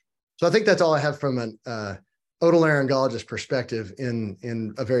 So I think that's all I have from an otolaryngologist perspective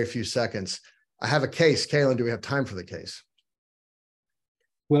in a very few seconds. I have a case. Kaylin, do we have time for the case?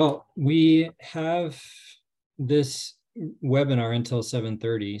 Well, we have this webinar until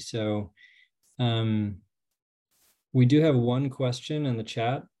 7:30. So we do have one question in the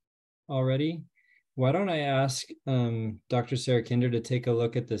chat already. Why don't I ask Dr. Sarah Kinder to take a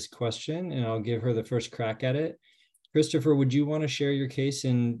look at this question, and I'll give her the first crack at it. Christopher, would you want to share your case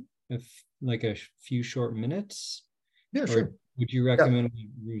in a few short minutes? Yeah, sure. Or would you recommend we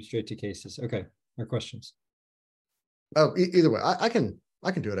move straight to cases? Okay, or questions? Oh, either way, I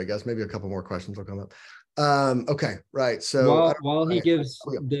can do it, I guess. Maybe a couple more questions will come up. Okay, right. So while he gives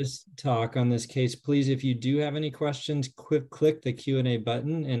this talk on this case, please, if you do have any questions, click the Q&A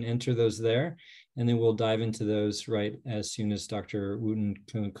button and enter those there, and then we'll dive into those right as soon as Dr. Wooten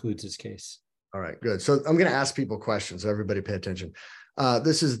concludes his case. All right, good. So I'm going to ask people questions, so everybody pay attention.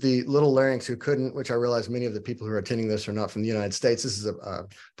 This is the Little Larynx Who Couldn't, which I realize many of the people who are attending this are not from the United States. This is a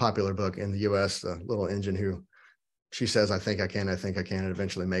popular book in the US, The Little Engine Who, she says, I think I can, and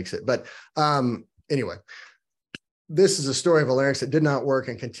eventually makes it. But anyway, this is a story of a larynx that did not work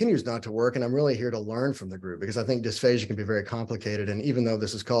and continues not to work. And I'm really here to learn from the group, because I think dysphagia can be very complicated. And even though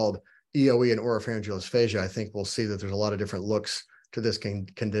this is called EOE and oropharyngeal dysphagia, I think we'll see that there's a lot of different looks to this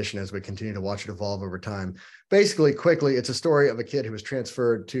condition as we continue to watch it evolve over time. Basically, quickly, it's a story of a kid who was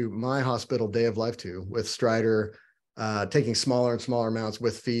transferred to my hospital day of life 2 with stridor, taking smaller and smaller amounts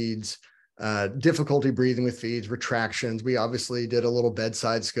with feeds, difficulty breathing with feeds, retractions. We obviously did a little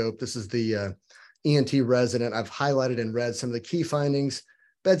bedside scope. This is the ENT resident. I've highlighted in red some of the key findings.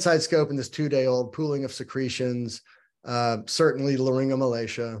 Bedside scope in this 2-day-old, pooling of secretions, certainly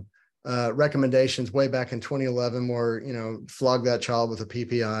laryngomalacia. Recommendations way back in 2011 were, flog that child with a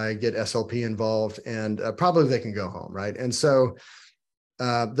PPI, get SLP involved, and probably they can go home, right? And so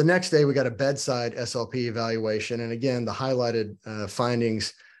the next day we got a bedside SLP evaluation. And again, the highlighted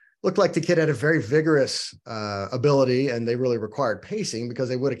findings looked like the kid had a very vigorous ability, and they really required pacing because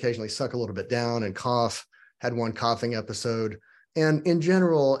they would occasionally suck a little bit down and cough, had one coughing episode. And in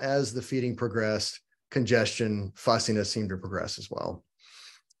general, as the feeding progressed, congestion, fussiness seemed to progress as well.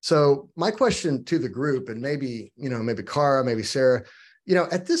 So my question to the group, and maybe Cara, maybe Sarah,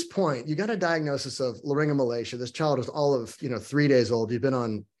 at this point, you got a diagnosis of laryngomalacia. This child is all of, 3 days old. You've been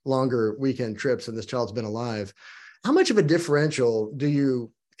on longer weekend trips and this child's been alive. How much of a differential do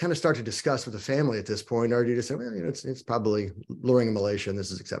you kind of start to discuss with the family at this point? Or do you just say, well, it's probably laryngomalacia and this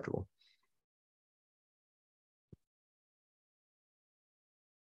is acceptable?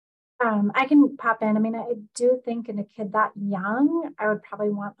 I can pop in. I mean, I do think in a kid that young, I would probably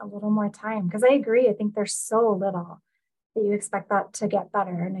want a little more time, because I agree. I think there's so little that you expect that to get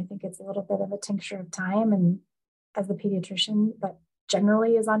better. And I think it's a little bit of a tincture of time. And as the pediatrician, that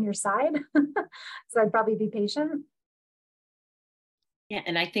generally is on your side. So I'd probably be patient. Yeah,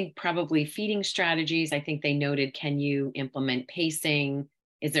 and I think probably feeding strategies. I think they noted, can you implement pacing?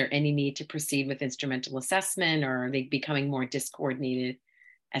 Is there any need to proceed with instrumental assessment, or are they becoming more discoordinated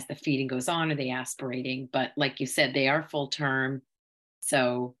as the feeding goes on? Are they aspirating? But like you said, they are full term.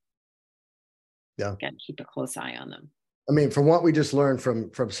 So got to keep a close eye on them. I mean, from what we just learned from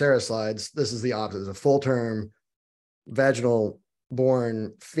Sarah's slides, this is the opposite. It's a full term, vaginal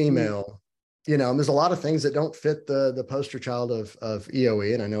born female. And there's a lot of things that don't fit the poster child of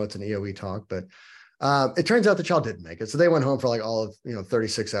EOE. And I know it's an EOE talk, but it turns out the child didn't make it. So they went home for like all of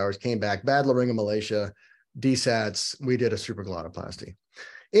 36 hours, came back, bad laryngomalacia, DSATs. We did a supraglottoplasty.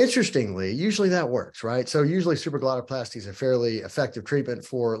 Interestingly, usually that works, right? So usually supraglottoplasty is a fairly effective treatment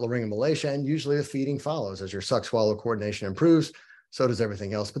for laryngomalacia, and usually the feeding follows. As your suck-swallow coordination improves, so does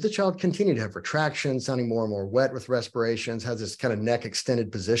everything else. But the child continued to have retraction, sounding more and more wet with respirations, has this kind of neck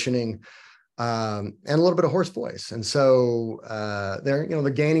extended positioning, and a little bit of hoarse voice. And so they're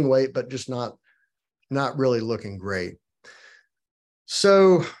gaining weight, but just not really looking great.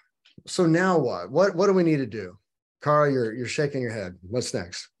 So now what? What do we need to do? Cara, you're shaking your head. What's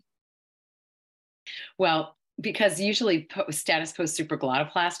next? Well, because usually status post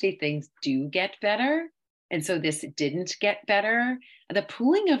supraglottoplasty, things do get better. And so this didn't get better. The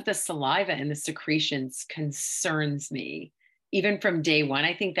pooling of the saliva and the secretions concerns me. Even from day one,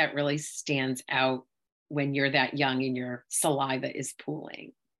 I think that really stands out when you're that young and your saliva is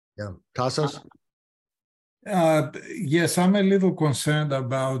pooling. Yeah. Tassos? Yes, I'm a little concerned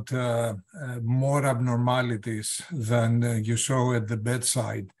about more abnormalities than you saw at the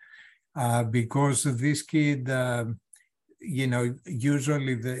bedside, because this kid,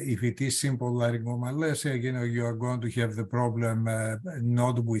 usually if it is simple laryngomalacia, you are going to have the problem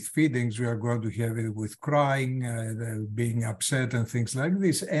not with feedings, you are going to have it with crying, being upset and things like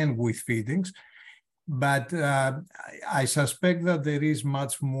this, and with feedings. But I suspect that there is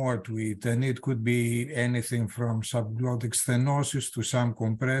much more to it, and it could be anything from subglottic stenosis to some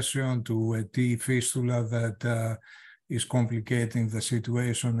compression to a T fistula that is complicating the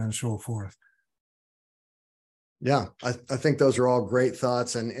situation and so forth. Yeah, I think those are all great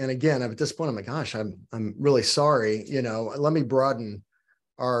thoughts. And again, at this point, I'm like, gosh, I'm really sorry. Let me broaden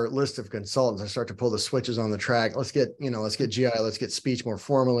our list of consultants. I start to pull the switches on the track. Let's get GI, let's get speech more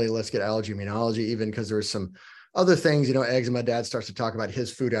formally, let's get allergy immunology, even because there's some other things, eczema. Dad starts to talk about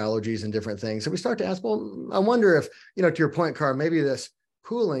his food allergies and different things. So we start to ask, well, I wonder if, to your point, Cara, maybe this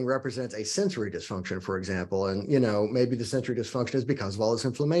pooling represents a sensory dysfunction, for example. And, maybe the sensory dysfunction is because of all this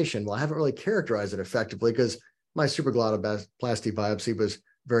inflammation. Well, I haven't really characterized it effectively because my supraglottoplasty biopsy was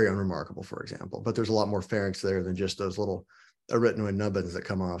very unremarkable, for example, but there's a lot more pharynx there than just those little arytenoid nubbins that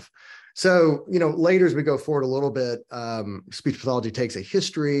come off. So, later as we go forward a little bit, speech pathology takes a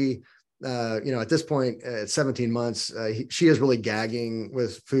history. At this point, at 17 months, she is really gagging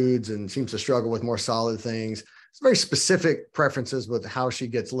with foods and seems to struggle with more solid things. It's very specific preferences with how she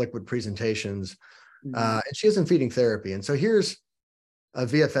gets liquid presentations. And she is in feeding therapy. And so here's a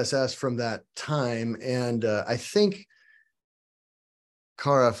VFSS from that time. And I think,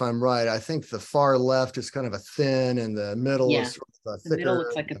 Cara, if I'm right, I think the far left is kind of a thin and the middle is sort of a thicker. The middle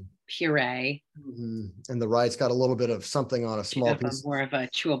looks like a puree. And the right's got a little bit of something on a small piece. More of a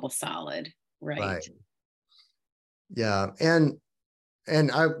chewable solid, right? Yeah.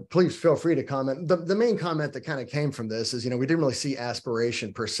 And I please feel free to comment. The main comment that kind of came from this is, we didn't really see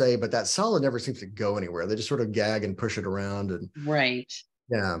aspiration per se, but that solid never seems to go anywhere. They just sort of gag and push it around. And right.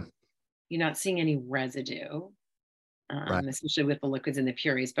 Yeah. You're not seeing any residue. Right. Especially with the liquids and the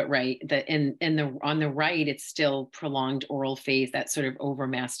purees, but on the right, it's still prolonged oral phase, that sort of over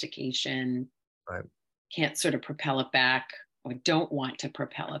mastication. Right. Can't sort of propel it back, or don't want to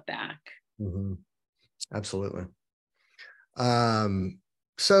propel it back. Mm-hmm. Absolutely.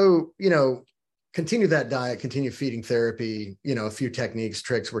 So, continue that diet, continue feeding therapy, a few techniques,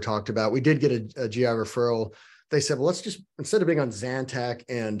 tricks were talked about. We did get a GI referral. They said, well, let's just, instead of being on Zantac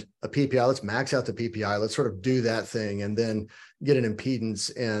and a PPI, let's max out the PPI. Let's sort of do that thing and then get an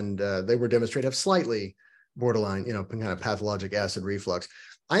impedance. And they were demonstrated to have slightly borderline, kind of pathologic acid reflux.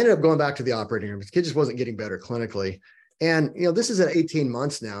 I ended up going back to the operating room. The kid just wasn't getting better clinically. And, this is at 18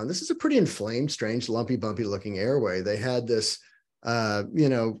 months now. And this is a pretty inflamed, strange, lumpy, bumpy looking airway. They had this,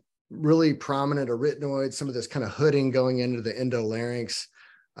 really prominent arytenoids, some of this kind of hooding going into the endolarynx.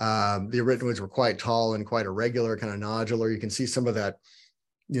 The arytenoids were quite tall and quite irregular, kind of nodular. You can see some of that,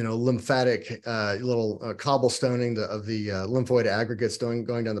 lymphatic little cobblestoning of the lymphoid aggregates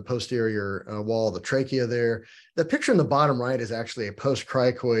going down the posterior wall of the trachea there. The picture in the bottom right is actually a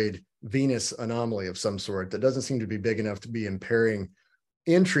post-cricoid venous anomaly of some sort that doesn't seem to be big enough to be impairing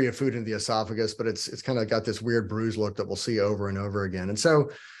entry of food into the esophagus, but it's kind of got this weird bruise look that we'll see over and over again. And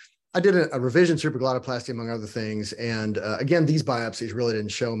so I did a revision supraglottoplasty, among other things. And again, these biopsies really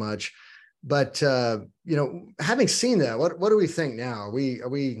didn't show much. But, having seen that, what do we think now? Are we,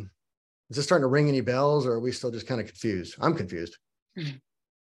 is this starting to ring any bells, or are we still just kind of confused? I'm confused.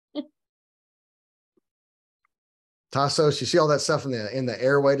 Tassos, you see all that stuff in the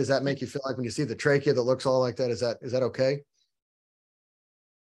airway. Does that make you feel like when you see the trachea that looks all like that, is that okay?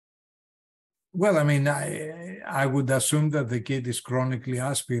 Well, I mean, I would assume that the kid is chronically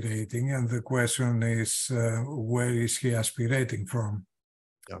aspirating, and the question is, where is he aspirating from?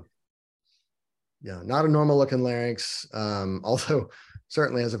 Yeah. Yeah, not a normal looking larynx, although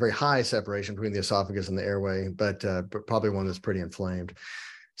certainly has a very high separation between the esophagus and the airway, but probably one that's pretty inflamed.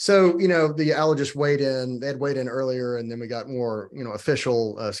 So, the allergist weighed in, they had weighed in earlier, and then we got more,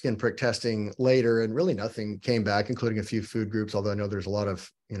 official skin prick testing later, and really nothing came back, including a few food groups, although I know there's a lot of,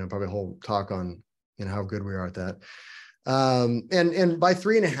 probably a whole talk on, how good we are at that. And by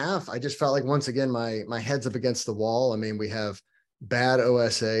 3.5, I just felt like, once again, my head's up against the wall. I mean, we have bad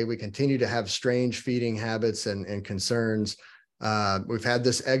OSA. We continue to have strange feeding habits and concerns. We've had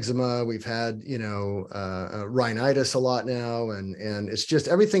this eczema, we've had, rhinitis a lot now. And it's just,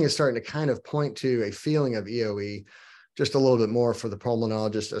 everything is starting to kind of point to a feeling of EOE, just a little bit more for the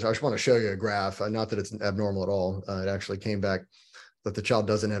pulmonologist. I just want to show you a graph, not that it's abnormal at all. It actually came back that the child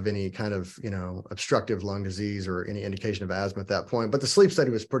doesn't have any kind of, obstructive lung disease or any indication of asthma at that point. But the sleep study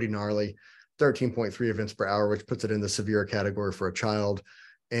was pretty gnarly, 13.3 events per hour, which puts it in the severe category for a child,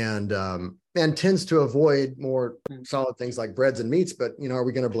 and tends to avoid more solid things like breads and meats. But, are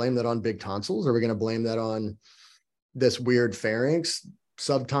we going to blame that on big tonsils? Are we going to blame that on this weird pharynx,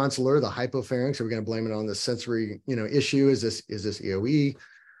 subtonsillar, the hypopharynx? Are we going to blame it on this sensory, issue? Is this EOE?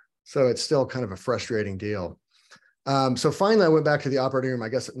 So it's still kind of a frustrating deal. So finally, I went back to the operating room, I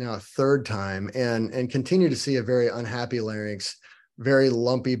guess now a third time, and continue to see a very unhappy larynx, very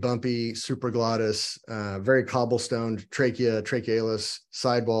lumpy, bumpy supraglottis, very cobblestoned trachea, trachealis,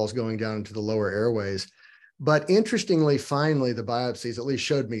 sidewalls going down into the lower airways. But interestingly, finally, the biopsies at least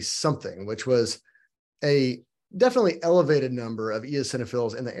showed me something, which was a definitely elevated number of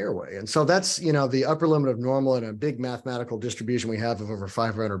eosinophils in the airway. And so that's, the upper limit of normal, and a big mathematical distribution we have of over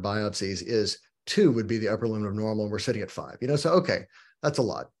 500 biopsies is 2 would be the upper limit of normal, and we're sitting at 5. So, okay, that's a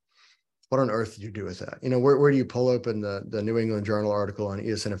lot. What on earth did you do with that? Where do you pull open the New England Journal article on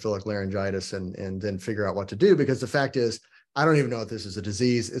eosinophilic laryngitis and then figure out what to do? Because the fact is, I don't even know if this is a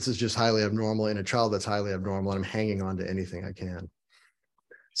disease. This is just highly abnormal in a child that's highly abnormal, and I'm hanging on to anything I can.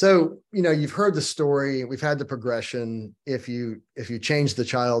 So, you've heard the story. We've had the progression. If you change the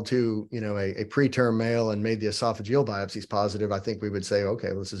child to, a preterm male and made the esophageal biopsies positive, I think we would say, okay,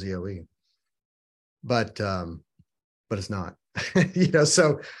 well, this is EOE. But it's not.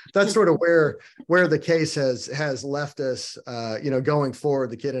 So that's sort of where the case has left us. Going forward,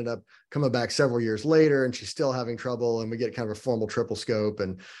 the kid ended up coming back several years later, and she's still having trouble, and we get kind of a formal triple scope.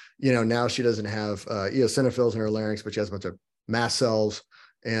 And now she doesn't have eosinophils in her larynx, but she has a bunch of mast cells,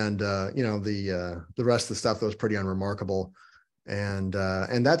 and the rest of the stuff that was pretty unremarkable. And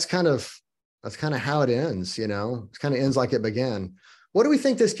that's kind of how it ends. It kind of ends like it began. What do we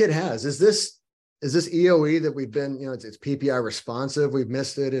think this kid has? Is this EOE that we've been, it's PPI responsive? We've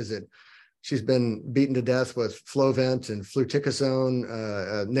missed it. Is it she's been beaten to death with Flovent and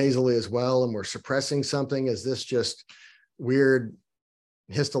fluticasone nasally as well, and we're suppressing something? Is this just weird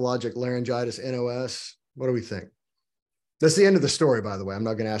histologic laryngitis, NOS? What do we think? That's the end of the story, by the way. I'm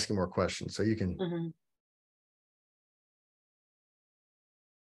not going to ask you more questions, so you can.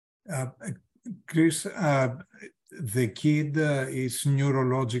 Chris, the kid is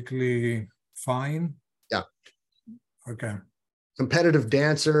neurologically fine? Yeah. Okay. Competitive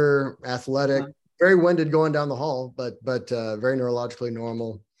dancer, athletic, very winded going down the hall, but very neurologically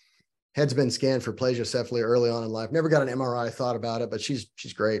normal. Head's been scanned for plagiocephaly early on in life. Never got an MRI, thought about it, but she's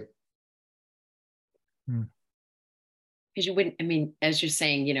great. Because you wouldn't, as you're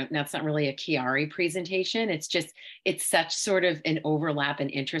saying, that's not really a Chiari presentation. It's such sort of an overlap and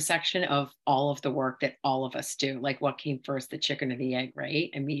intersection of all of the work that all of us do. Like, what came first, the chicken or the egg,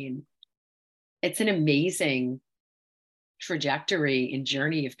 right? It's an amazing trajectory and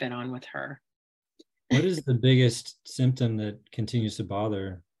journey you've been on with her. What is the biggest symptom that continues to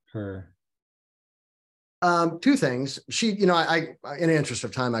bother her? 2 things. She, I in the interest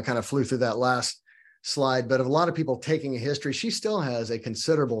of time, I kind of flew through that last slide, but of a lot of people taking a history, she still has a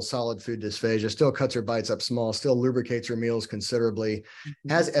considerable solid food dysphagia, still cuts her bites up small, still lubricates her meals considerably,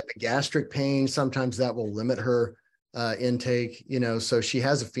 has epigastric pain. Sometimes that will limit her intake, so she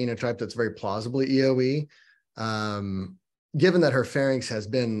has a phenotype that's very plausibly EOE. Given that her pharynx has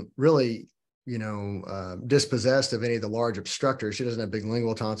been really, dispossessed of any of the large obstructors, she doesn't have big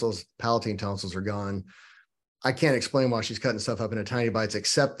lingual tonsils, palatine tonsils are gone. I can't explain why she's cutting stuff up into tiny bites,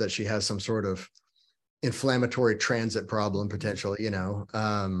 except that she has some sort of inflammatory transit problem potentially, I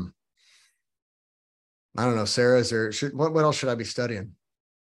don't know, Sarah, what else should I be studying?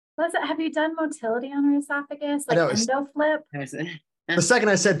 Have you done motility on her esophagus, like endoflip? The second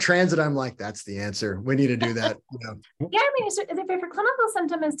I said transit, I'm like, that's the answer. We need to do that. Yeah, if your clinical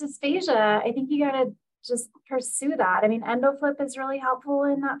symptom is dysphagia, I think you got to just pursue that. Endoflip is really helpful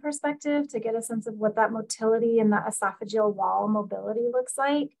in that perspective to get a sense of what that motility and that esophageal wall mobility looks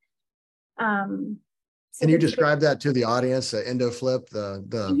like. So Can you describe that to the audience,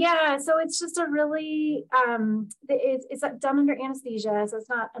 EndoFlip, Yeah, so it's just a really, it's done under anesthesia, so it's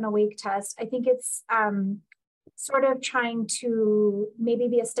not an awake test. I think it's sort of trying to maybe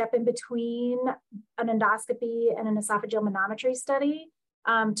be a step in between an endoscopy and an esophageal manometry study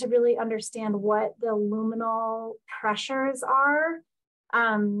to really understand what the luminal pressures are.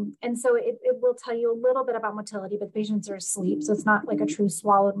 And so it will tell you a little bit about motility, but patients are asleep. So it's not like a true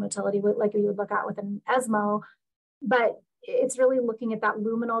swallowed motility like you would look at with an ESMO, but it's really looking at that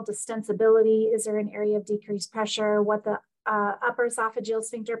luminal distensibility. Is there an area of decreased pressure? What the upper esophageal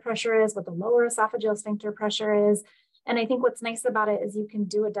sphincter pressure is, what the lower esophageal sphincter pressure is. And I think what's nice about it is you can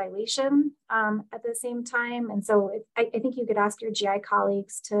do a dilation at the same time. And so I think you could ask your GI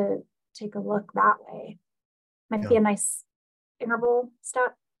colleagues to take a look that way. Might be a nice interval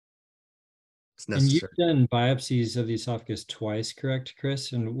step. And you've done biopsies of the esophagus twice, correct,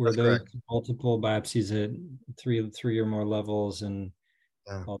 Chris? And were those multiple biopsies at three or more levels and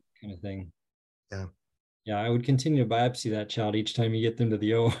all that kind of thing? Yeah, I would continue to biopsy that child each time you get them to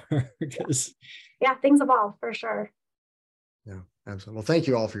the OR because things evolve for sure. Yeah, absolutely. Well, thank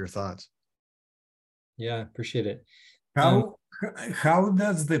you all for your thoughts. Yeah, appreciate it. How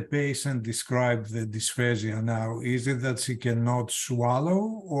does the patient describe the dysphagia now? Is it that she cannot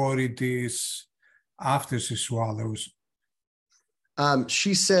swallow, or it is after she swallows?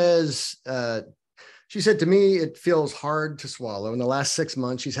 She said to me, it feels hard to swallow. In the last 6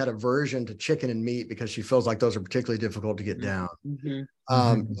 months, she's had aversion to chicken and meat because she feels like those are particularly difficult to get down.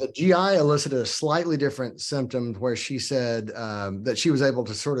 The GI elicited a slightly different symptom where she said that she was able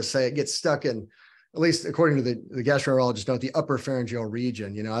to sort of say it gets stuck in, at least according to the gastroenterologist note, the upper pharyngeal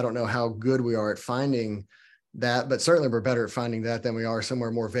region. You know, I don't know how good we are at finding that, but certainly we're better at finding that than we are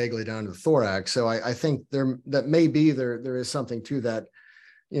somewhere more vaguely down to the thorax. So I think there is something to that,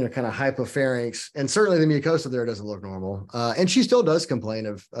 you know, kind of hypopharynx, and certainly the mucosa there doesn't look normal. And she still does complain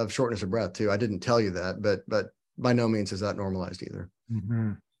of shortness of breath too. I didn't tell you that, but by no means is that normalized either.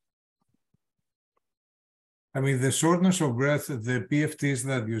 I mean, the shortness of breath, the PFTs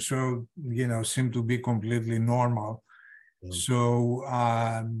that you showed, you know, seem to be completely normal. So,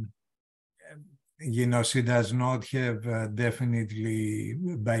 you know, she does not have definitely,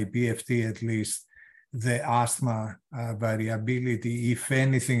 by PFT at least, the asthma variability. If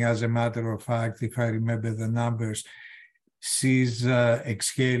anything, as a matter of fact, if I remember the numbers, she's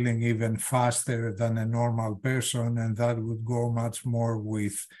exhaling even faster than a normal person, and that would go much more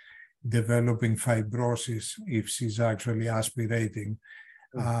with developing fibrosis if she's actually aspirating.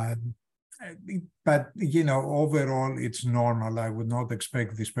 But, you know, overall, it's normal. I would not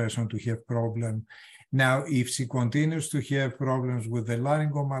expect this person to have problem. Now, if she continues to have problems with the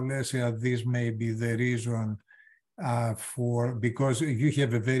laryngomalacia, this may be the reason because you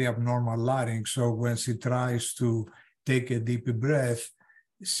have a very abnormal larynx. So when she tries to take a deep breath,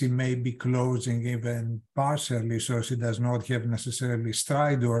 she may be closing even partially. So she does not have necessarily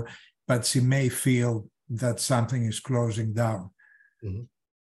stridor, but she may feel that something is closing down.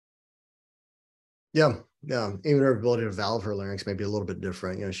 Yeah. Even her ability to valve her larynx may be a little bit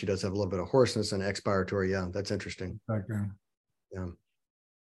different. You know, she does have a little bit of hoarseness and expiratory. Yeah, that's interesting. Okay. Yeah.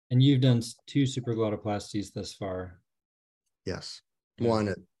 And you've done 2 supraglottoplasties thus far. Yes. One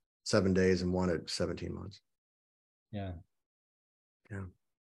at 7 days and one at 17 months. Yeah. Yeah.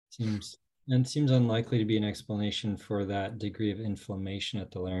 Seems unlikely to be an explanation for that degree of inflammation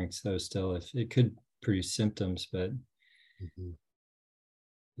at the larynx, though. Still, if it could produce symptoms, but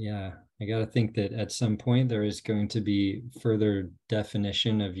yeah, I got to think that at some point there is going to be further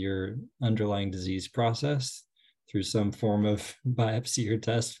definition of your underlying disease process through some form of biopsy or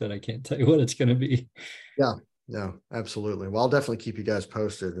test, but I can't tell you what it's going to be. Yeah, absolutely. Well, I'll definitely keep you guys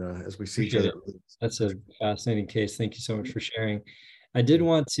posted as we see each other. That's a fascinating case. Thank you so much for sharing. I did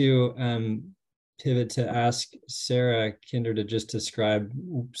want to pivot to ask Sarah Kinder to just describe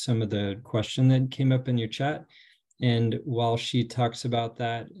some of the question that came up in your chat. And while she talks about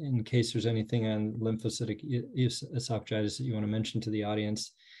that, in case there's anything on lymphocytic esophagitis that you want to mention to the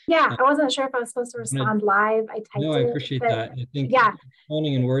audience. Yeah, I wasn't sure if I was supposed to respond live. I typed it. No, I appreciate that. I think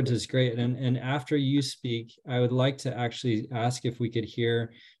responding in words is great. And after you speak, I would like to actually ask if we could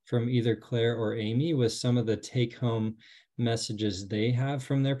hear from either Claire or Amy with some of the take-home messages they have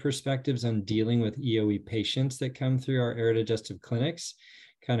from their perspectives on dealing with EOE patients that come through our aerodigestive clinics,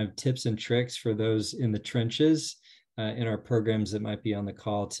 kind of tips and tricks for those in the trenches in our programs that might be on the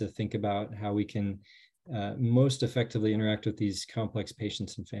call to think about how we can most effectively interact with these complex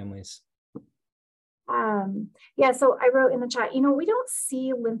patients and families. Yeah, so I wrote in the chat, you know, we don't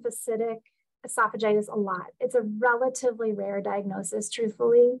see lymphocytic esophagitis a lot. It's a relatively rare diagnosis,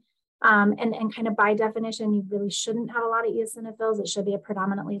 truthfully. And kind of by definition, you really shouldn't have a lot of eosinophils. It should be a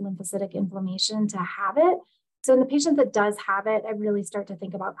predominantly lymphocytic inflammation to have it. So in the patient that does have it, I really start to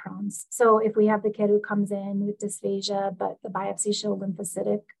think about Crohn's. So if we have the kid who comes in with dysphagia, but the biopsy show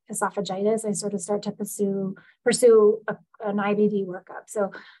lymphocytic esophagitis, I sort of start to pursue an IBD workup.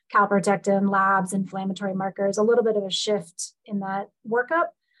 So calprotectin, labs, inflammatory markers, a little bit of a shift in that workup.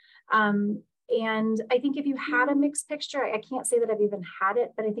 And I think if you had a mixed picture, I can't say that I've even had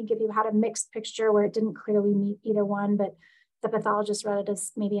it, but I think if you had a mixed picture where it didn't clearly meet either one, but the pathologist read it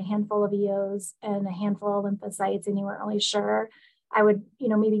as maybe a handful of EOs and a handful of lymphocytes, and you weren't really sure, I would,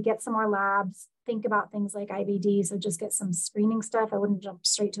 maybe get some more labs, think about things like IBD. So just get some screening stuff. I wouldn't jump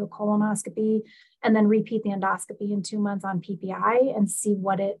straight to a colonoscopy, and then repeat the endoscopy in 2 months on PPI and see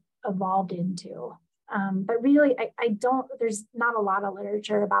what it evolved into. But really, there's not a lot of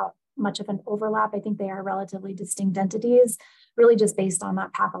literature about much of an overlap. I think they are relatively distinct entities, really just based on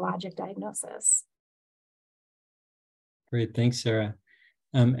that pathologic diagnosis. Great, thanks, Sarah.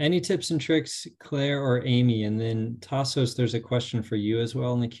 Any tips and tricks, Claire or Amy? And then Tassos, there's a question for you as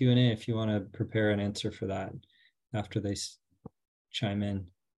well in the Q&A if you want to prepare an answer for that after they chime in.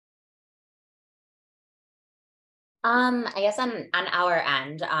 I guess on our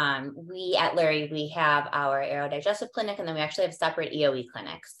end, we at Lurie, we have our aerodigestive clinic, and then we actually have separate EOE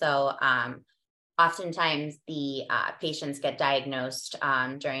clinics. So oftentimes the patients get diagnosed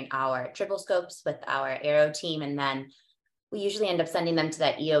during our triple scopes with our aero team, and then we usually end up sending them to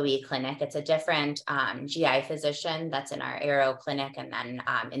that EOE clinic. It's a different GI physician that's in our aero clinic and then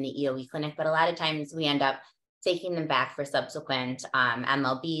in the EOE clinic. But a lot of times we end up taking them back for subsequent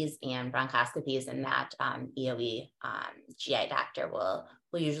MLBs and bronchoscopies, and that EOE GI doctor will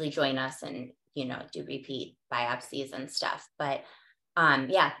usually join us and, do repeat biopsies and stuff. But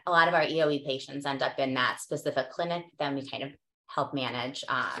yeah, a lot of our EOE patients end up in that specific clinic. Then we kind of help manage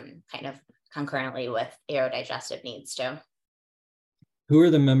kind of concurrently with aerodigestive needs too. Who are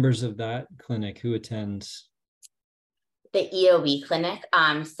the members of that clinic? Who attends? The EOE clinic.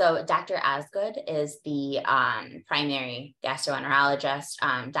 So Dr. Osgood is the primary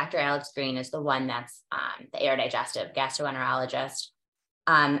gastroenterologist. Dr. Alex Green is the one that's the aerodigestive gastroenterologist.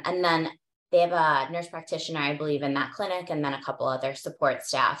 And then they have a nurse practitioner, I believe, in that clinic, and then a couple other support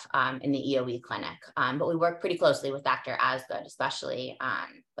staff in the EOE clinic. But we work pretty closely with Dr. Osgood, especially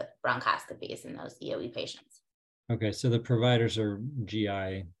with bronchoscopies in those EOE patients. Okay, so the providers are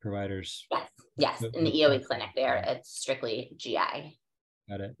GI providers. Yes, in the EOE clinic there, it's strictly GI.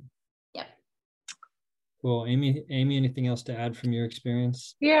 Got it. Yep. Cool. Amy, anything else to add from your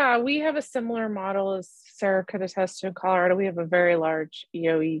experience? Yeah, we have a similar model as Sarah could attest to in Colorado. We have a very large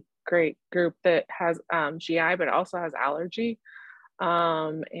EOE great group that has GI, but also has allergy.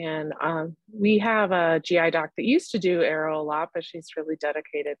 We have a GI doc that used to do aero a lot, but she's really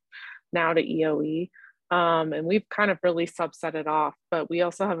dedicated now to EOE. And we've kind of really subset it off, but we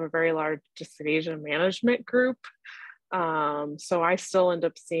also have a very large dysphagia management group. So I still end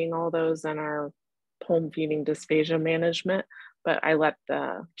up seeing all those in our home feeding dysphagia management, but I let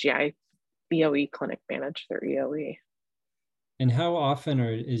the GI EOE clinic manage their EOE. And how often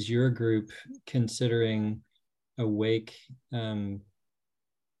is your group considering awake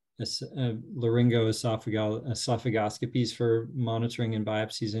laryngoscopies for monitoring and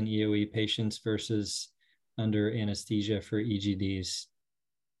biopsies in EOE patients versus under anesthesia for EGDs?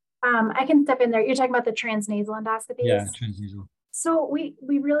 I can step in there. You're talking about the transnasal endoscopies? Yeah, transnasal. So we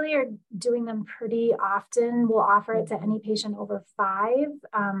really are doing them pretty often. We'll offer it to any patient over 5.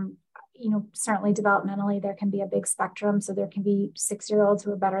 Certainly developmentally, there can be a big spectrum. So there can be 6-year-olds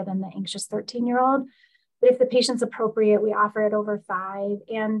who are better than the anxious 13-year-old. But if the patient's appropriate, we offer it over 5.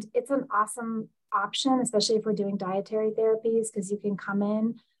 And it's an awesome option, especially if we're doing dietary therapies, because you can come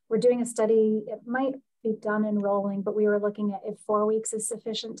in. We're doing a study, it might be done enrolling, but we were looking at if 4 weeks is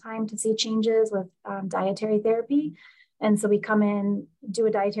sufficient time to see changes with dietary therapy. And so we come in, do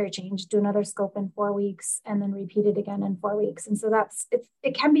a dietary change, do another scope in 4 weeks, and then repeat it again in 4 weeks. And so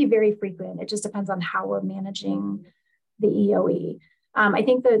it can be very frequent. It just depends on how we're managing the EOE. I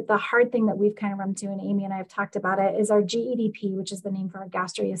think that the hard thing that we've kind of run into, and Amy and I have talked about it, is our GEDP, which is the name for our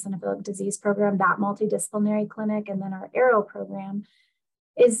gastroeosinophilic disease program, that multidisciplinary clinic, and then our AERO program,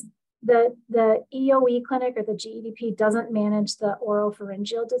 is the EOE clinic or the GEDP doesn't manage the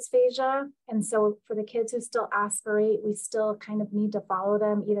oropharyngeal dysphagia. And so for the kids who still aspirate, we still kind of need to follow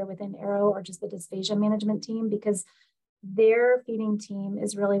them either within AERO or just the dysphagia management team, because their feeding team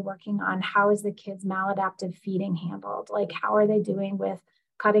is really working on how is the kids' maladaptive feeding handled? Like, how are they doing with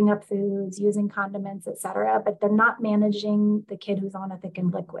cutting up foods, using condiments, et cetera, but they're not managing the kid who's on a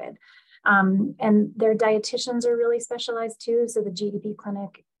thickened liquid. And their dietitians are really specialized too. So the GDP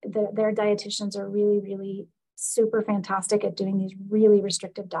clinic, their dietitians are really, really super fantastic at doing these really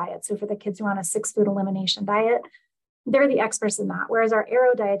restrictive diets. So for the kids who are on a 6-food elimination diet, they're the experts in that. Whereas our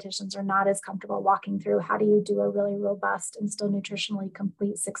aero dietitians are not as comfortable walking through how do you do a really robust and still nutritionally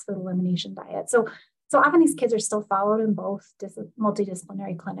complete 6-food elimination diet. So often these kids are still followed in both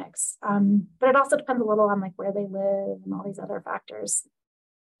multidisciplinary clinics. But it also depends a little on like where they live and all these other factors.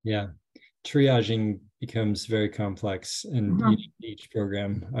 Yeah. Triaging becomes very complex in each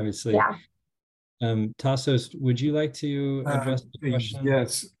program, obviously. Yeah. Tassos, would you like to address the question?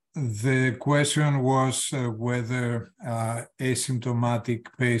 Yes. The question was whether asymptomatic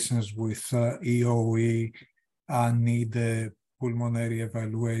patients with EOE need a pulmonary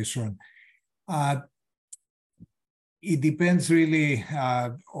evaluation. It depends really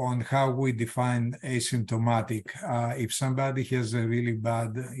on how we define asymptomatic. If somebody has a really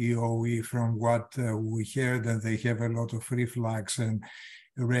bad EOE from what we heard, and they have a lot of reflux and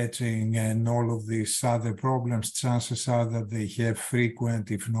retching and all of these other problems, chances are that they have frequent,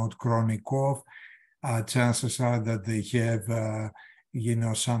 if not chronic cough. Chances are that they have,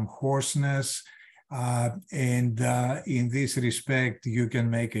 some hoarseness. And in this respect, you can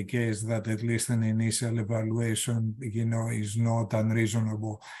make a case that at least an initial evaluation, is not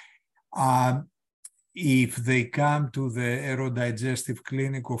unreasonable. If they come to the aerodigestive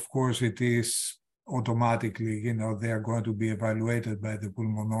clinic, of course, it is automatically, they are going to be evaluated by the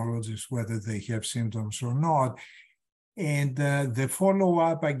pulmonologist, whether they have symptoms or not. And the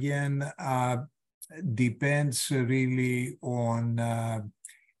follow-up, again, depends really on,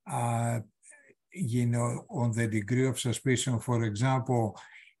 on the degree of suspicion. For example,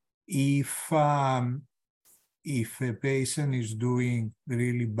 if a patient is doing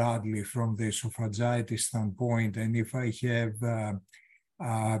really badly from the esophagitis standpoint, and if I have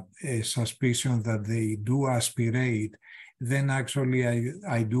a suspicion that they do aspirate, then actually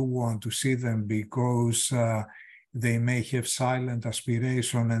I do want to see them, because they may have silent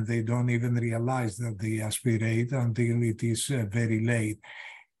aspiration and they don't even realize that they aspirate until it is very late.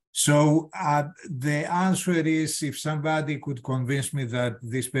 So the answer is, if somebody could convince me that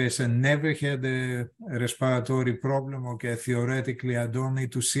this patient never had a respiratory problem, okay, theoretically I don't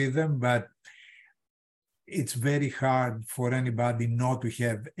need to see them, but it's very hard for anybody not to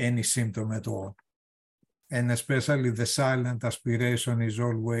have any symptom at all. And especially the silent aspiration is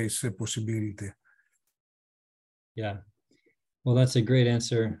always a possibility. Yeah, well, that's a great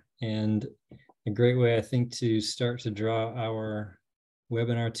answer, and a great way, I think, to start to draw our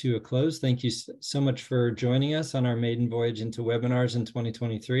webinar to a close. Thank you so much for joining us on our maiden voyage into webinars in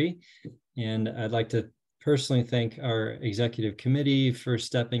 2023. And I'd like to personally thank our executive committee for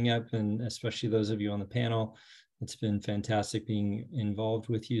stepping up, and especially those of you on the panel. It's been fantastic being involved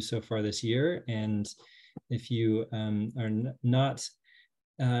with you so far this year. And if you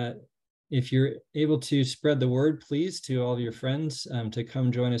if you're able to spread the word, please, to all of your friends to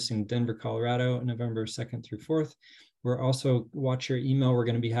come join us in Denver, Colorado, November 2nd through 4th. We're also, watch your email. We're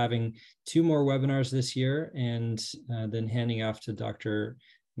going to be having 2 more webinars this year, and then handing off to Dr.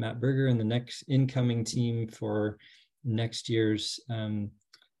 Matt Berger and the next incoming team for next year's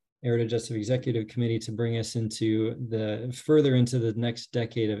Aerodigestive Executive Committee to bring us further into the next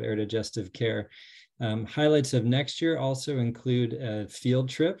decade of aerodigestive care. Highlights of next year also include a field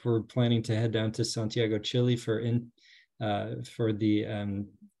trip. We're planning to head down to Santiago, Chile for the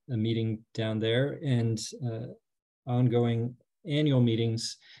meeting down there, and ongoing annual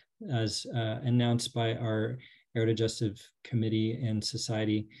meetings as announced by our Aerodigestive Committee and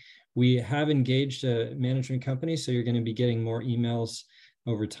Society. We have engaged a management company, so you're going to be getting more emails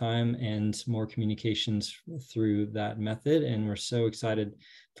over time and more communications through that method. And we're so excited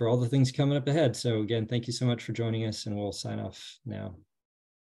for all the things coming up ahead. So again, thank you so much for joining us, and we'll sign off now.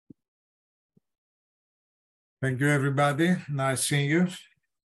 Thank you, everybody. Nice seeing you.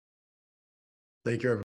 Thank you, everybody.